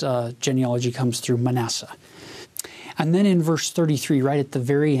genealogy comes through Manasseh. And then in verse 33, right at the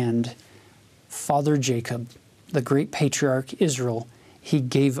very end, Father Jacob, the great patriarch Israel, he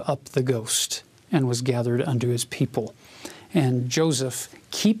gave up the ghost and was gathered unto his people. And Joseph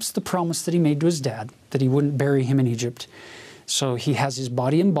keeps the promise that he made to his dad, that he wouldn't bury him in Egypt. So he has his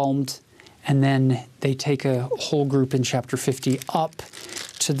body embalmed, and then they take a whole group in chapter 50 up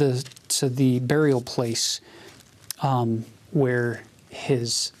to the burial place where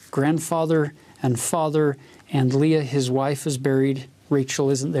his grandfather and father and Leah, his wife, is buried. Rachel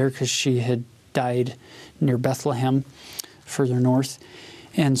isn't there because she had died near Bethlehem, further north.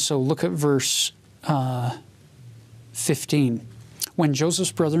 And so look at verse 15. When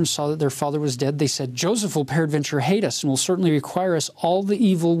Joseph's brethren saw that their father was dead, they said, Joseph will peradventure hate us and will certainly require us all the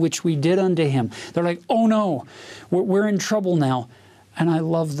evil which we did unto him. They're like, oh no, we're in trouble now. And I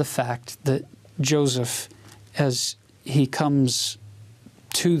love the fact that Joseph, as he comes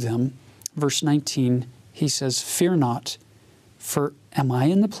to them, verse 19, he says, fear not, for am I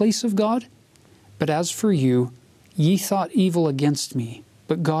in the place of God? But as for you, ye thought evil against me,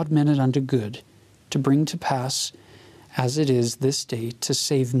 but God meant it unto good, to bring to pass, as it is this day, to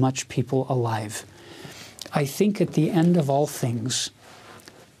save much people alive. I think at the end of all things,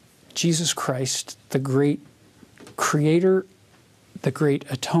 Jesus Christ, the great creator, the great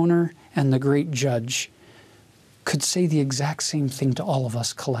atoner, and the great judge, could say the exact same thing to all of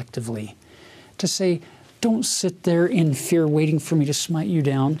us collectively. To say, don't sit there in fear waiting for me to smite you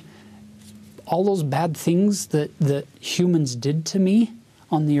down. All those bad things that humans did to me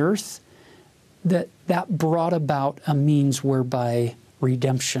on the earth, that brought about a means whereby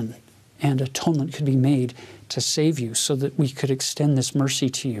redemption and atonement could be made to save you so that we could extend this mercy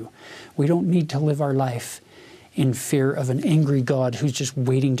to you. We don't need to live our life in fear of an angry God who's just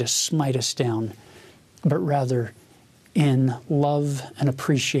waiting to smite us down, but rather in love and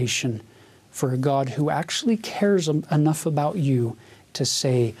appreciation for a God who actually cares enough about you to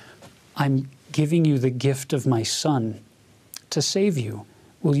say, I'm giving you the gift of my Son to save you.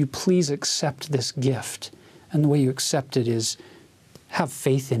 Will you please accept this gift? And the way you accept it is have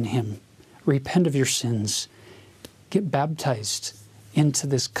faith in Him. Repent of your sins. Get baptized into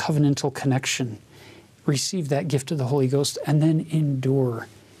this covenantal connection. Receive that gift of the Holy Ghost, and then endure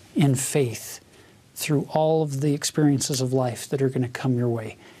in faith through all of the experiences of life that are going to come your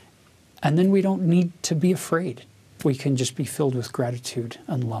way. And then we don't need to be afraid. We can just be filled with gratitude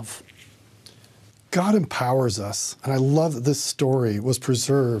and love. God empowers us, and I love that this story was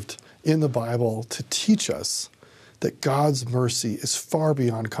preserved in the Bible to teach us that God's mercy is far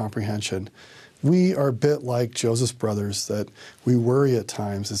beyond comprehension. We are a bit like Joseph's brothers, that we worry at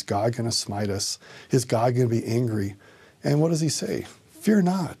times, is God going to smite us? Is God going to be angry? And what does he say? Fear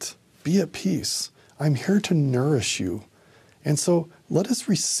not, be at peace. I'm here to nourish you. And so let us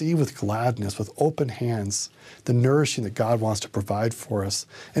receive with gladness, with open hands, the nourishing that God wants to provide for us.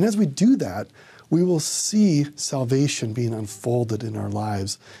 And as we do that, we will see salvation being unfolded in our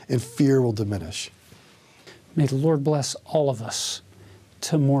lives, and fear will diminish. May the Lord bless all of us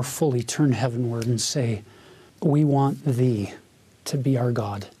to more fully turn heavenward and say, we want Thee to be our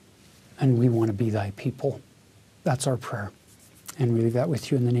God, and we want to be Thy people. That's our prayer. And we leave that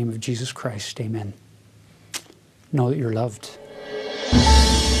with you in the name of Jesus Christ. Amen. Know that you're loved.